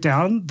you pay it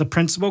down, the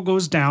principal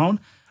goes down,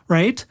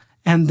 right?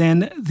 And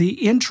then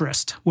the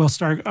interest will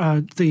start,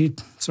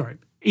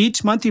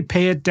 each month you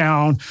pay it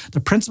down, the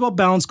principal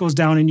balance goes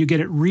down and you get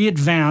it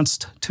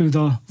readvanced to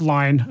the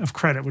line of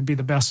credit would be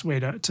the best way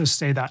to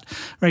say that.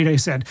 Right, I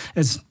said,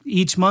 as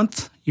each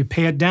month you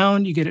pay it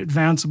down, you get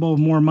advanceable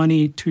more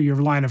money to your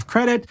line of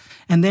credit.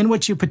 And then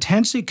what you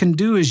potentially can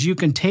do is you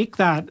can take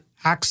that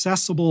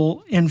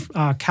accessible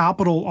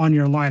capital on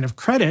your line of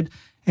credit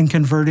and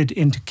convert it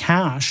into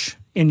cash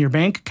in your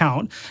bank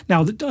account.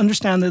 Now,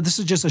 understand that this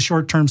is just a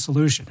short-term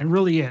solution. It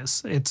really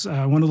is. It's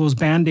one of those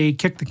Band-Aid,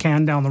 kick the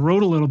can down the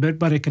road a little bit,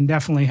 but it can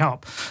definitely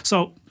help.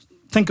 So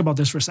think about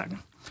this for a second.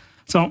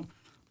 So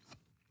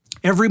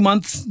every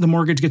month, the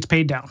mortgage gets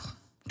paid down,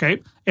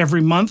 okay?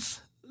 Every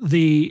month,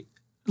 the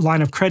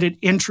line of credit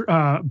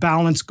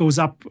balance goes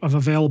up of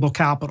available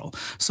capital.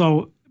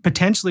 So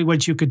potentially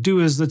what you could do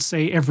is, let's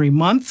say every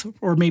month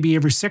or maybe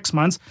every 6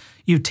 months,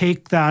 you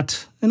take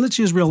that, and let's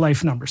use real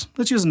life numbers.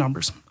 Let's use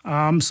numbers.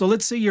 So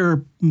let's say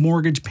your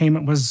mortgage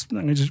payment was,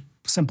 just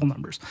simple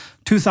numbers,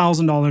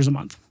 $2,000 a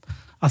month.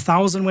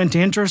 $1,000 went to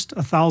interest,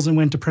 $1,000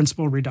 went to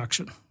principal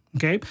reduction.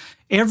 Okay.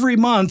 Every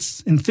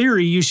month, in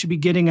theory, you should be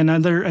getting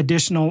another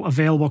additional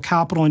available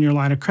capital in your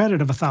line of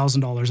credit of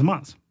 $1,000 a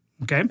month.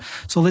 Okay,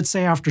 so let's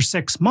say after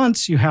 6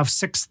 months, you have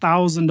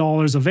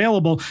 $6,000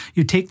 available.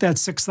 You take that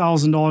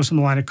 $6,000 from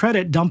the line of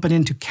credit, dump it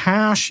into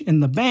cash in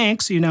the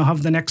bank. So you now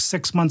have the next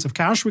 6 months of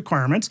cash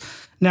requirements.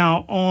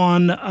 Now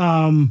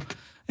on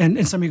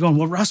And some of you going,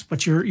 well, Russ,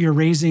 but you're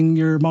raising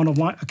your amount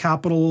of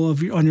capital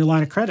on your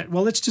line of credit.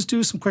 Well, let's just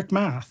do some quick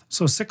math.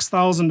 So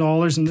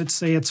 $6,000, and let's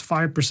say it's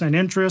 5%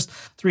 interest,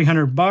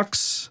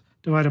 $300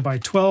 divided by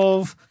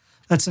 12.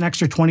 That's an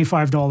extra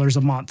 $25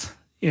 a month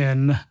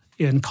in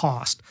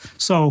cost.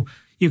 So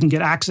you can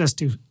get access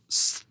to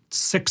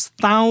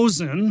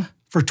 $6,000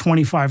 for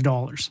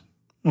 $25.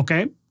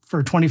 Okay. For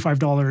a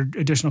 $25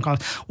 additional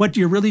cost. What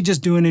you're really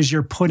just doing is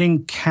you're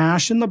putting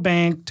cash in the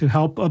bank to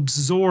help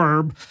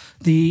absorb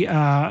the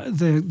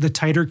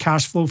tighter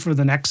cash flow for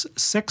the next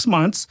 6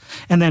 months.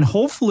 And then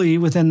hopefully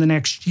within the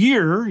next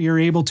year, you're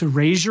able to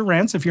raise your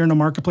rents. If you're in a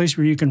marketplace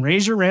where you can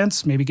raise your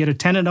rents, maybe get a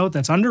tenant out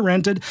that's under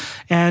rented,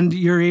 and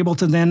you're able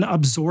to then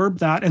absorb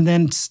that. And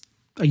then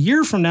a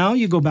year from now,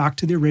 you go back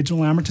to the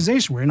original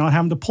amortization where you're not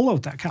having to pull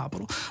out that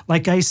capital.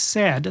 Like I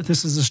said,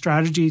 this is a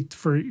strategy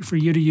for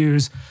you to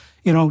use.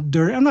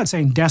 I'm not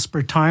saying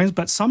desperate times,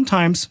 but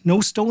sometimes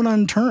no stone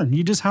unturned.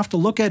 You just have to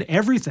look at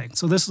everything.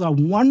 So this is a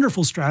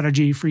wonderful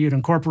strategy for you to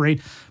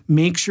incorporate.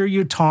 Make sure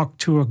you talk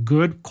to a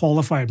good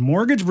qualified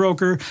mortgage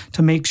broker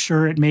to make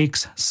sure it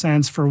makes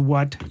sense for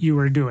what you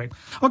are doing.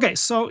 Okay,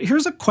 so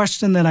here's a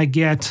question that I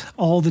get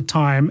all the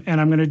time, and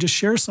I'm going to just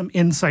share some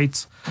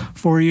insights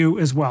for you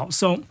as well.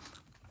 So,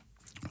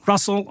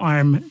 Russell,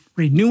 I'm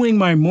renewing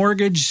my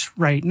mortgage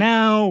right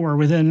now or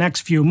within the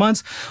next few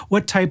months.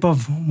 What type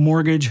of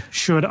mortgage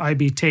should I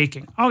be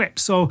taking? Okay,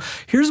 so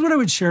here's what I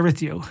would share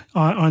with you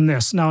on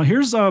this. Now,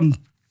 here's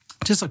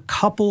just a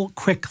couple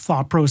quick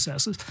thought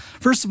processes.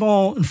 First of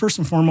all, and first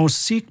and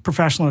foremost, seek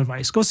professional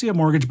advice. Go see a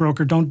mortgage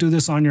broker. Don't do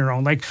this on your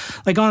own. Like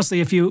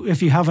honestly, if you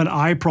have an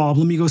eye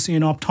problem, you go see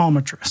an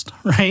optometrist,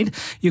 right?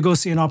 You go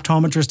see an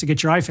optometrist to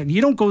get your eye fixed.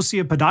 You don't go see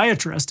a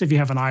podiatrist if you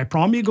have an eye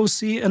problem. You go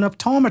see an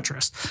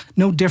optometrist.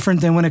 No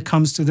different than when it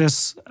comes to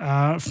this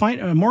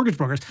mortgage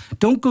brokers.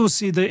 Don't go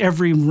see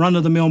every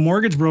run-of-the-mill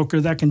mortgage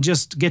broker that can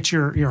just get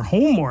your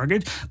home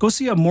mortgage. Go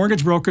see a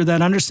mortgage broker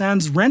that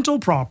understands rental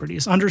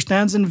properties,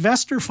 understands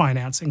investor financing.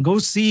 Go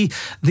see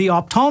the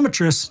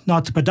optometrist,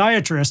 not the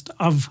podiatrist,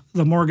 of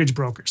the mortgage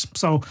brokers.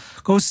 So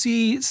go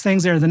see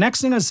things there. The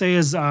next thing I'd say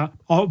is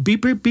be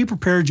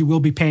prepared. You will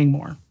be paying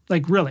more,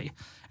 like really.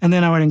 And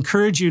then I would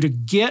encourage you to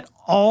get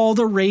all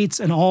the rates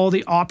and all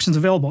the options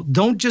available.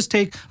 Don't just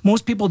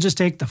most people just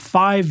take the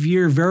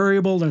 5-year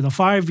variable or the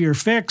 5-year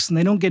fix and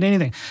they don't get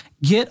anything.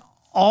 Get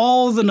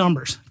all the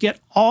numbers, get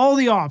all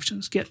the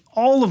options, get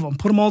all of them,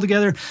 put them all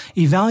together,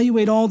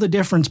 evaluate all the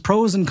difference,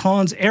 pros and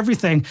cons,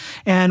 everything.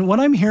 And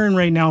what I'm hearing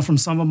right now from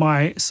some of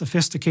my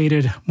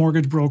sophisticated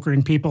mortgage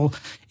brokering people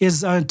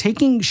is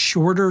taking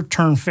shorter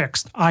term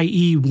fixed,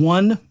 i.e.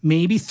 1,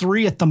 maybe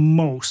 3 at the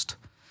most.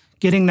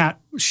 Getting that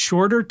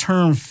shorter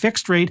term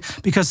fixed rate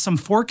because some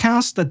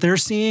forecasts that they're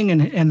seeing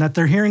and that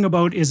they're hearing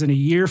about is in a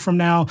year from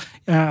now,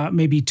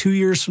 maybe 2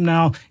 years from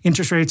now,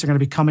 interest rates are going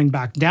to be coming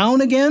back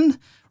down again.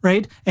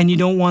 Right? And you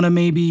don't want to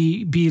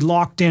maybe be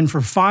locked in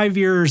for 5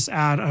 years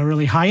at a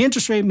really high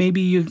interest rate.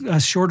 Maybe a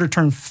shorter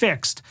term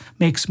fixed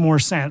makes more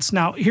sense.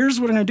 Now, here's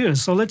what I'm going to do.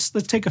 So let's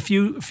take a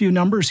few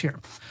numbers here.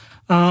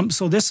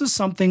 So this is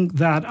something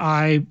that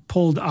I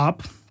pulled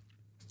up.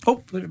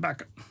 Oh, let me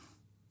back up.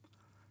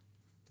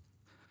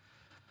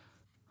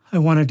 I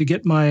wanted to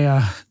get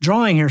my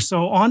drawing here.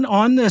 So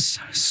on this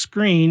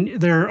screen,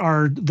 there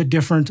are the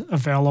different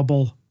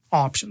available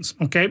options.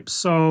 Okay,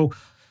 so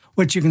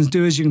what you can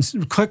do is you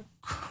can click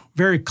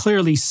very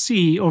clearly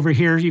see over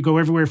here, you go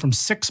everywhere from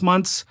 6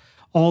 months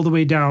all the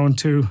way down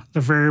to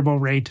the variable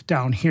rate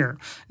down here.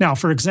 Now,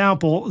 for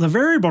example, the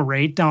variable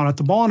rate down at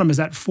the bottom is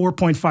at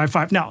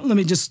 4.55. Now, let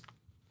me just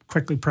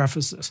quickly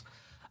preface this.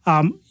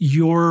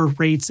 Your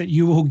rates that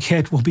you will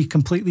get will be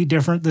completely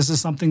different. This is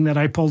something that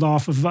I pulled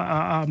off of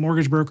a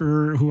mortgage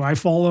broker who I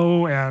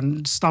follow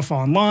and stuff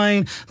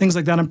online, things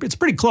like that. It's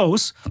pretty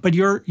close, but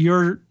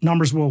your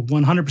numbers will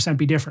 100%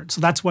 be different.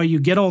 So that's why you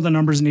get all the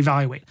numbers and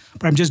evaluate.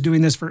 But I'm just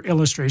doing this for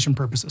illustration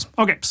purposes.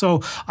 Okay,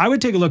 so I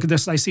would take a look at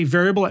this. I see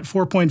variable at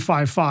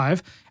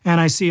 4.55,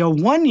 and I see a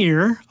 1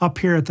 year up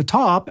here at the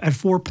top at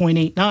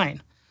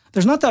 4.89.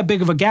 There's not that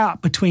big of a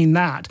gap between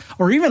that.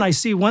 Or even I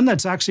see one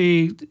that's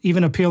actually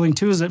even appealing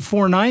too is at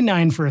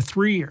 4.99 for a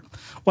 3-year.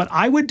 What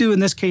I would do in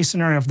this case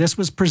scenario, if this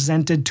was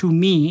presented to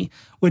me,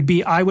 would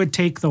be I would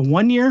take the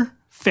 1 year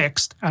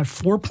fixed at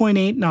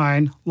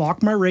 4.89,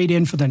 lock my rate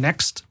in for the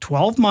next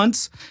 12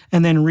 months,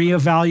 and then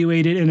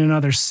reevaluate it in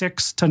another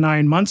 6 to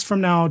 9 months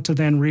from now to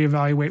then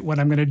reevaluate what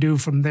I'm going to do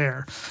from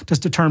there.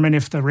 Just determine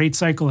if the rate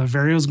cycle of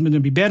variable is going to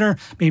be better.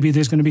 Maybe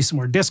there's going to be some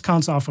more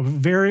discounts off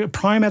of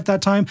prime at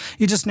that time.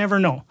 You just never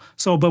know.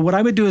 So, but what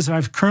I would do is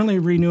I'm currently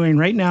renewing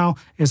right now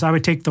is I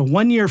would take the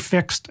 1 year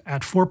fixed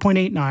at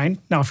 4.89.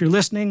 Now, if you're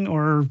listening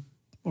or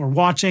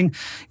watching,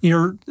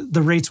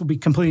 the rates will be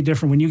completely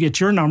different when you get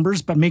your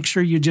numbers, but make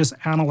sure you just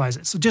analyze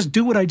it. So just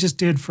do what I just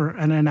did for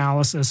an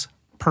analysis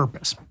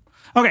purpose.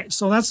 Okay,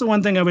 so that's the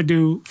one thing I would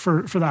do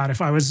for that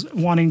if I was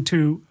wanting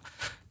to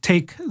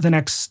take the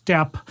next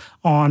step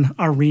on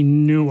a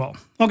renewal.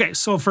 Okay,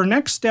 so for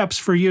next steps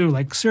for you,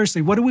 like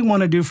seriously, what do we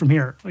want to do from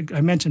here? Like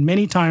I mentioned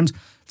many times,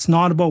 it's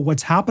not about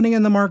what's happening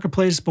in the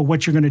marketplace, but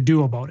what you're going to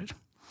do about it.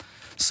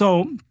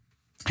 So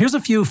Here's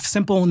a few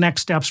simple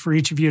next steps for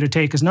each of you to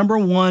take. Is number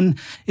one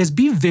is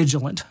be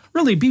vigilant.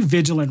 Really be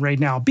vigilant right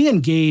now. Be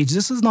engaged.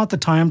 This is not the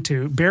time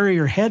to bury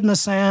your head in the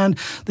sand.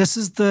 This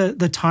is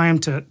the time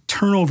to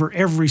turn over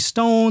every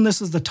stone.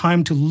 This is the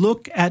time to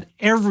look at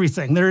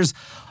everything.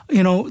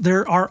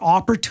 There are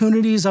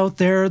opportunities out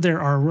there.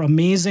 There are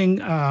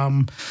amazing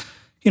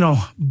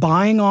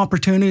buying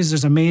opportunities.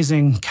 There's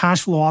amazing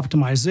cash flow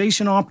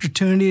optimization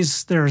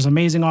opportunities. There's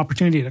amazing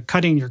opportunity to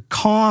cutting your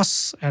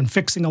costs and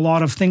fixing a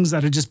lot of things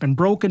that have just been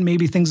broken.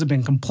 Maybe things have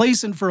been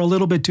complacent for a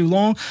little bit too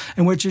long.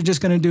 And what you're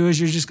just going to do is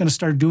you're just going to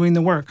start doing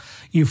the work.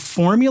 You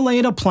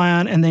formulate a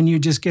plan and then you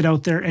just get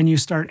out there and you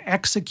start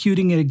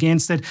executing it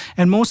against it.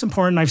 And most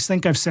important, I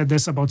think I've said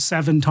this about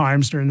 7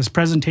 times during this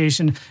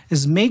presentation,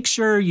 is make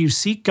sure you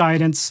seek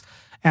guidance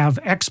of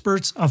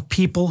experts, of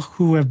people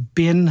who have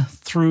been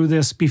through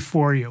this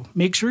before you.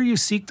 Make sure you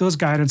seek those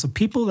guidance of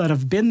people that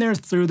have been there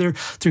through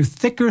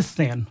thick or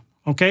thin,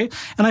 okay?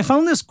 And I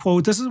found this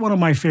quote. This is one of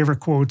my favorite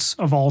quotes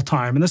of all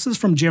time, and this is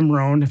from Jim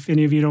Rohn. If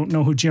any of you don't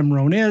know who Jim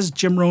Rohn is,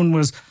 Jim Rohn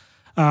was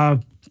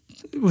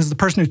the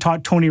person who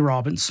taught Tony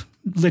Robbins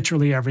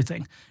literally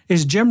everything.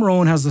 Jim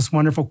Rohn has this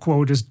wonderful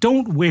quote is,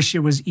 don't wish it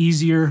was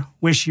easier,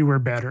 wish you were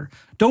better.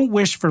 Don't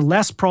wish for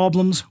less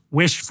problems,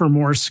 wish for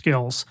more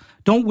skills.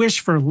 Don't wish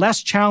for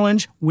less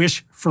challenge,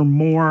 wish for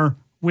more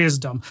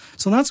wisdom.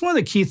 So that's one of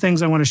the key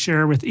things I want to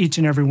share with each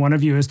and every one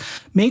of you is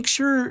make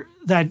sure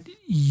that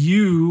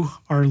you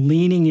are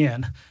leaning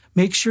in.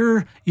 Make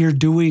sure you're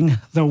doing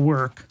the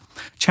work.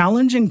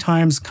 Challenging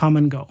times come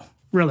and go,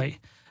 really.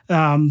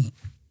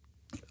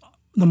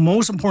 The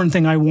most important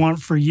thing I want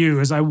for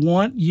you is I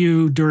want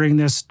you during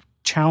this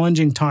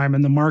challenging time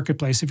in the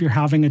marketplace, if you're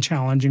having a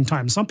challenging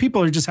time. Some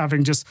people are just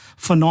having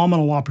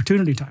phenomenal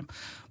opportunity time,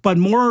 but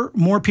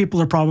more people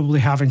are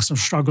probably having some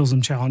struggles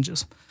and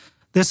challenges.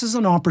 This is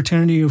an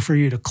opportunity for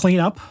you to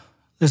clean up.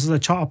 This is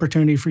an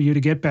opportunity for you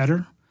to get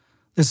better.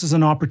 This is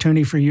an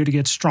opportunity for you to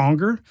get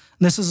stronger.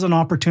 This is an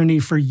opportunity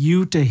for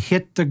you to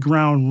hit the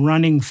ground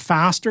running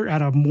faster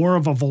at a more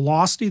of a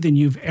velocity than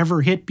you've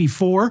ever hit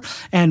before.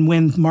 And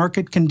when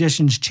market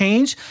conditions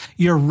change,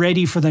 you're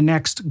ready for the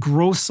next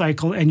growth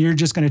cycle and you're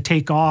just going to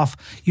take off.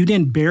 You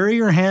didn't bury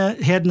your head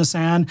in the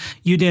sand.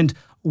 You didn't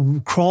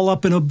crawl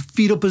up in a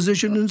fetal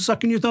position and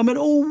sucking your thumb and,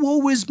 oh,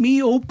 woe is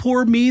me, oh,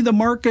 poor me, the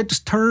market's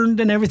turned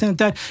and everything like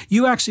that.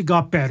 You actually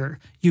got better.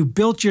 You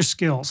built your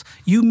skills.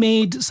 You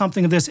made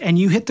something of this and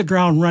you hit the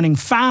ground running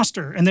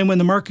faster. And then when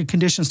the market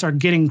conditions start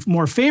getting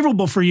more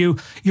favorable for you,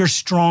 you're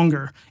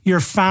stronger, you're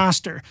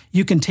faster.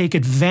 You can take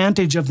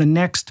advantage of the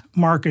next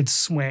market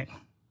swing.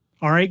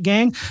 All right,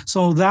 gang?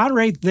 So that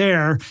right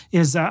there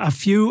is a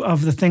few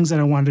of the things that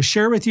I wanted to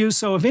share with you.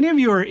 So if any of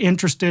you are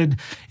interested,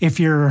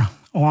 if you're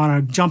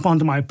want to jump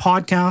onto my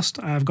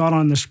podcast, I've got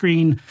on the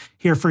screen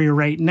here for you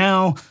right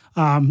now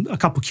a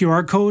couple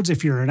QR codes.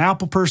 If you're an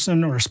Apple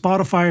person or a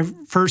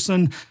Spotify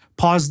person,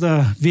 pause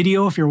the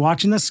video if you're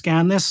watching this,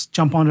 scan this,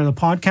 jump onto the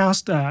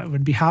podcast. I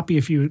would be happy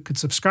if you could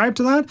subscribe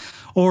to that.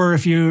 Or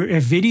if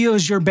video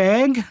is your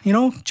bag,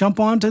 jump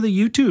onto the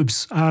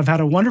YouTubes. I've had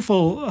a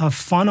wonderful,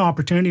 fun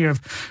opportunity of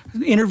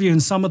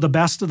interviewing some of the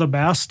best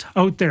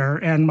out there.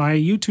 And my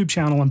YouTube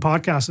channel and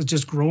podcast is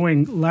just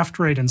growing left,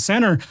 right, and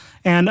center.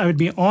 And I would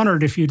be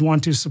honored if you'd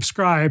want to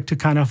subscribe to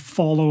kind of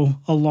follow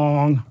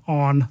along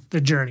on the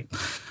journey.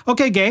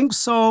 Okay, gang,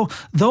 so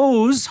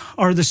those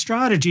are the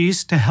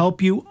strategies to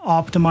help you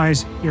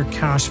optimize your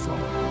cash flow.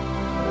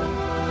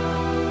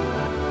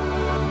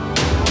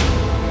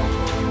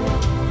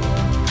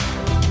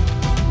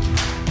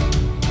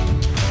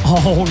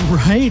 All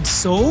right,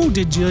 so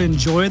did you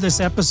enjoy this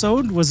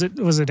episode? Was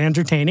it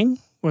entertaining?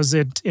 Was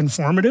it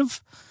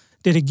informative?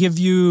 Did it give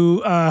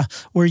you,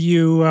 were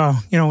you,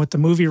 with the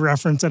movie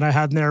reference that I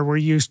had in there,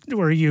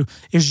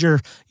 is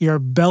your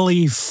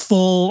belly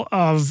full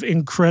of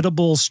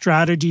incredible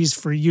strategies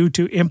for you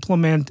to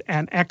implement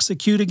and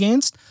execute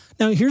against?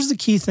 Now, here's the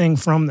key thing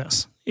from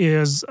this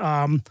is, what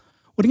are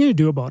you going to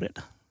do about it?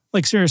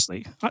 Like,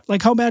 seriously,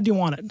 like how bad do you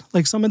want it?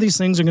 Like some of these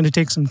things are going to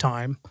take some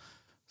time.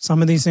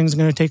 Some of these things are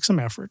going to take some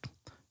effort.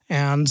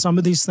 And some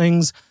of these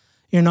things,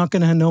 you're not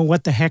going to know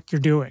what the heck you're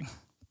doing.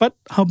 But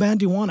how bad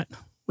do you want it?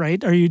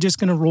 Right? Are you just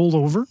going to roll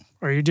over?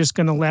 Are you just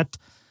going to let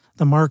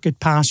the market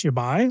pass you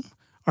by?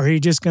 Are you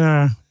just going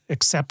to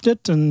accept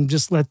it and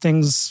just let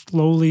things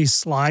slowly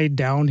slide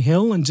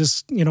downhill and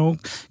just,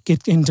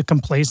 get into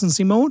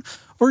complacency mode?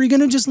 Or are you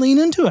going to just lean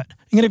into it?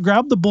 You're going to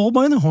grab the bull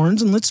by the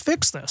horns and let's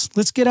fix this.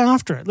 Let's get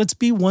after it. Let's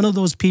be one of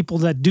those people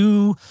that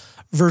do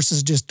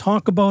versus just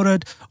talk about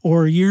it.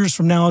 Or years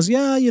from now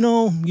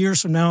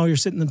years from now you're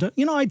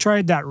sitting I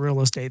tried that real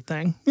estate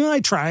thing.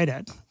 I tried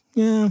it.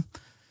 Yeah.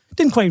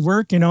 Didn't quite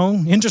work,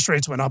 Interest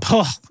rates went up.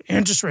 Oh,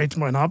 interest rates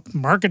went up.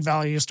 Market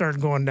value started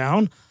going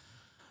down.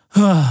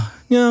 Oh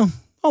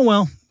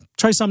well,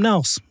 try something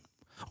else.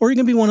 Or you're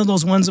going to be one of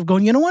those ones of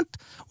going, you know what?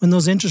 When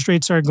those interest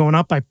rates started going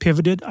up, I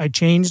pivoted, I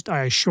changed,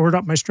 I shored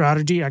up my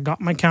strategy, I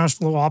got my cash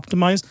flow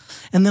optimized,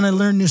 and then I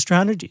learned new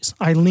strategies.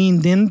 I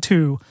leaned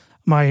into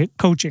my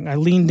coaching. I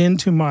leaned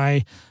into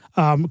my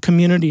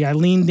community. I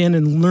leaned in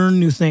and learned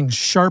new things,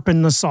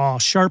 sharpened the saw,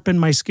 sharpened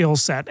my skill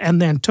set,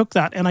 and then took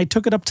that and I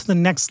took it up to the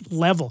next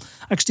level.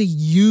 I actually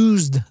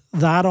used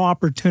that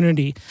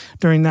opportunity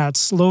during that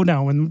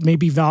slowdown when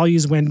maybe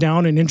values went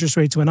down and interest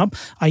rates went up.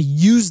 I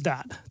used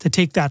that to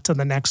take that to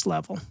the next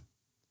level.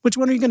 Which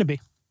one are you going to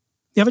be?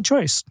 You have a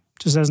choice,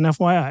 just as an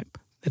FYI.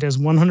 It is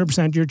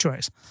 100% your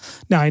choice.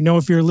 Now, I know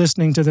if you're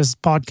listening to this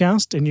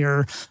podcast and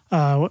you're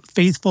a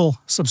faithful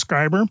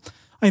subscriber,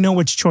 I know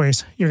which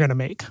choice you're going to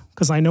make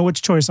because I know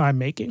which choice I'm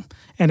making.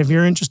 And if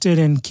you're interested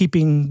in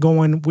keeping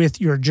going with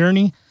your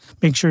journey,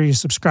 make sure you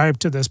subscribe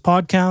to this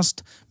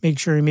podcast. Make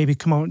sure you maybe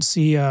come out and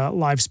see a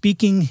live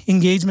speaking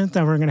engagement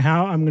that I'm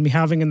going to be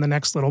having in the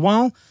next little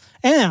while.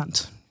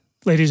 And,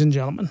 ladies and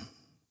gentlemen,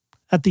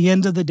 at the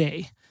end of the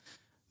day,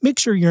 make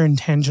sure you're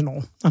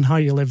intentional on how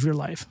you live your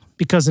life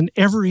because in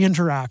every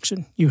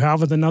interaction you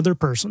have with another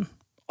person,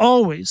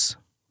 always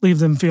leave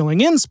them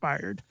feeling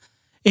inspired,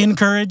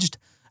 encouraged,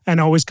 and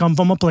always come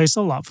from a place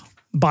of love.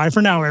 Bye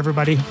for now,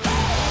 everybody.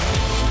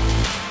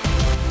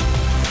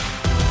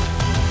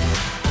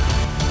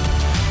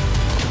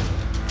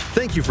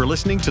 Thank you for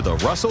listening to the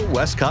Russell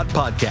Westcott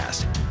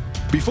Podcast.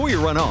 Before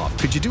you run off,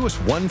 could you do us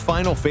one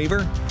final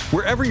favor?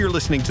 Wherever you're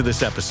listening to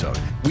this episode,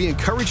 we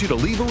encourage you to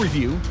leave a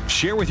review,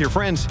 share with your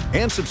friends,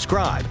 and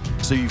subscribe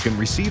so you can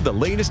receive the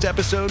latest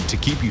episode to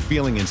keep you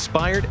feeling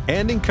inspired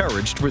and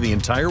encouraged for the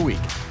entire week.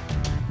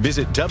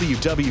 Visit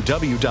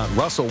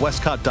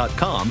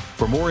www.russellwestcott.com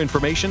for more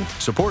information,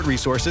 support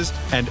resources,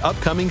 and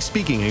upcoming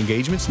speaking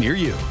engagements near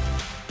you.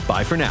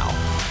 Bye for now.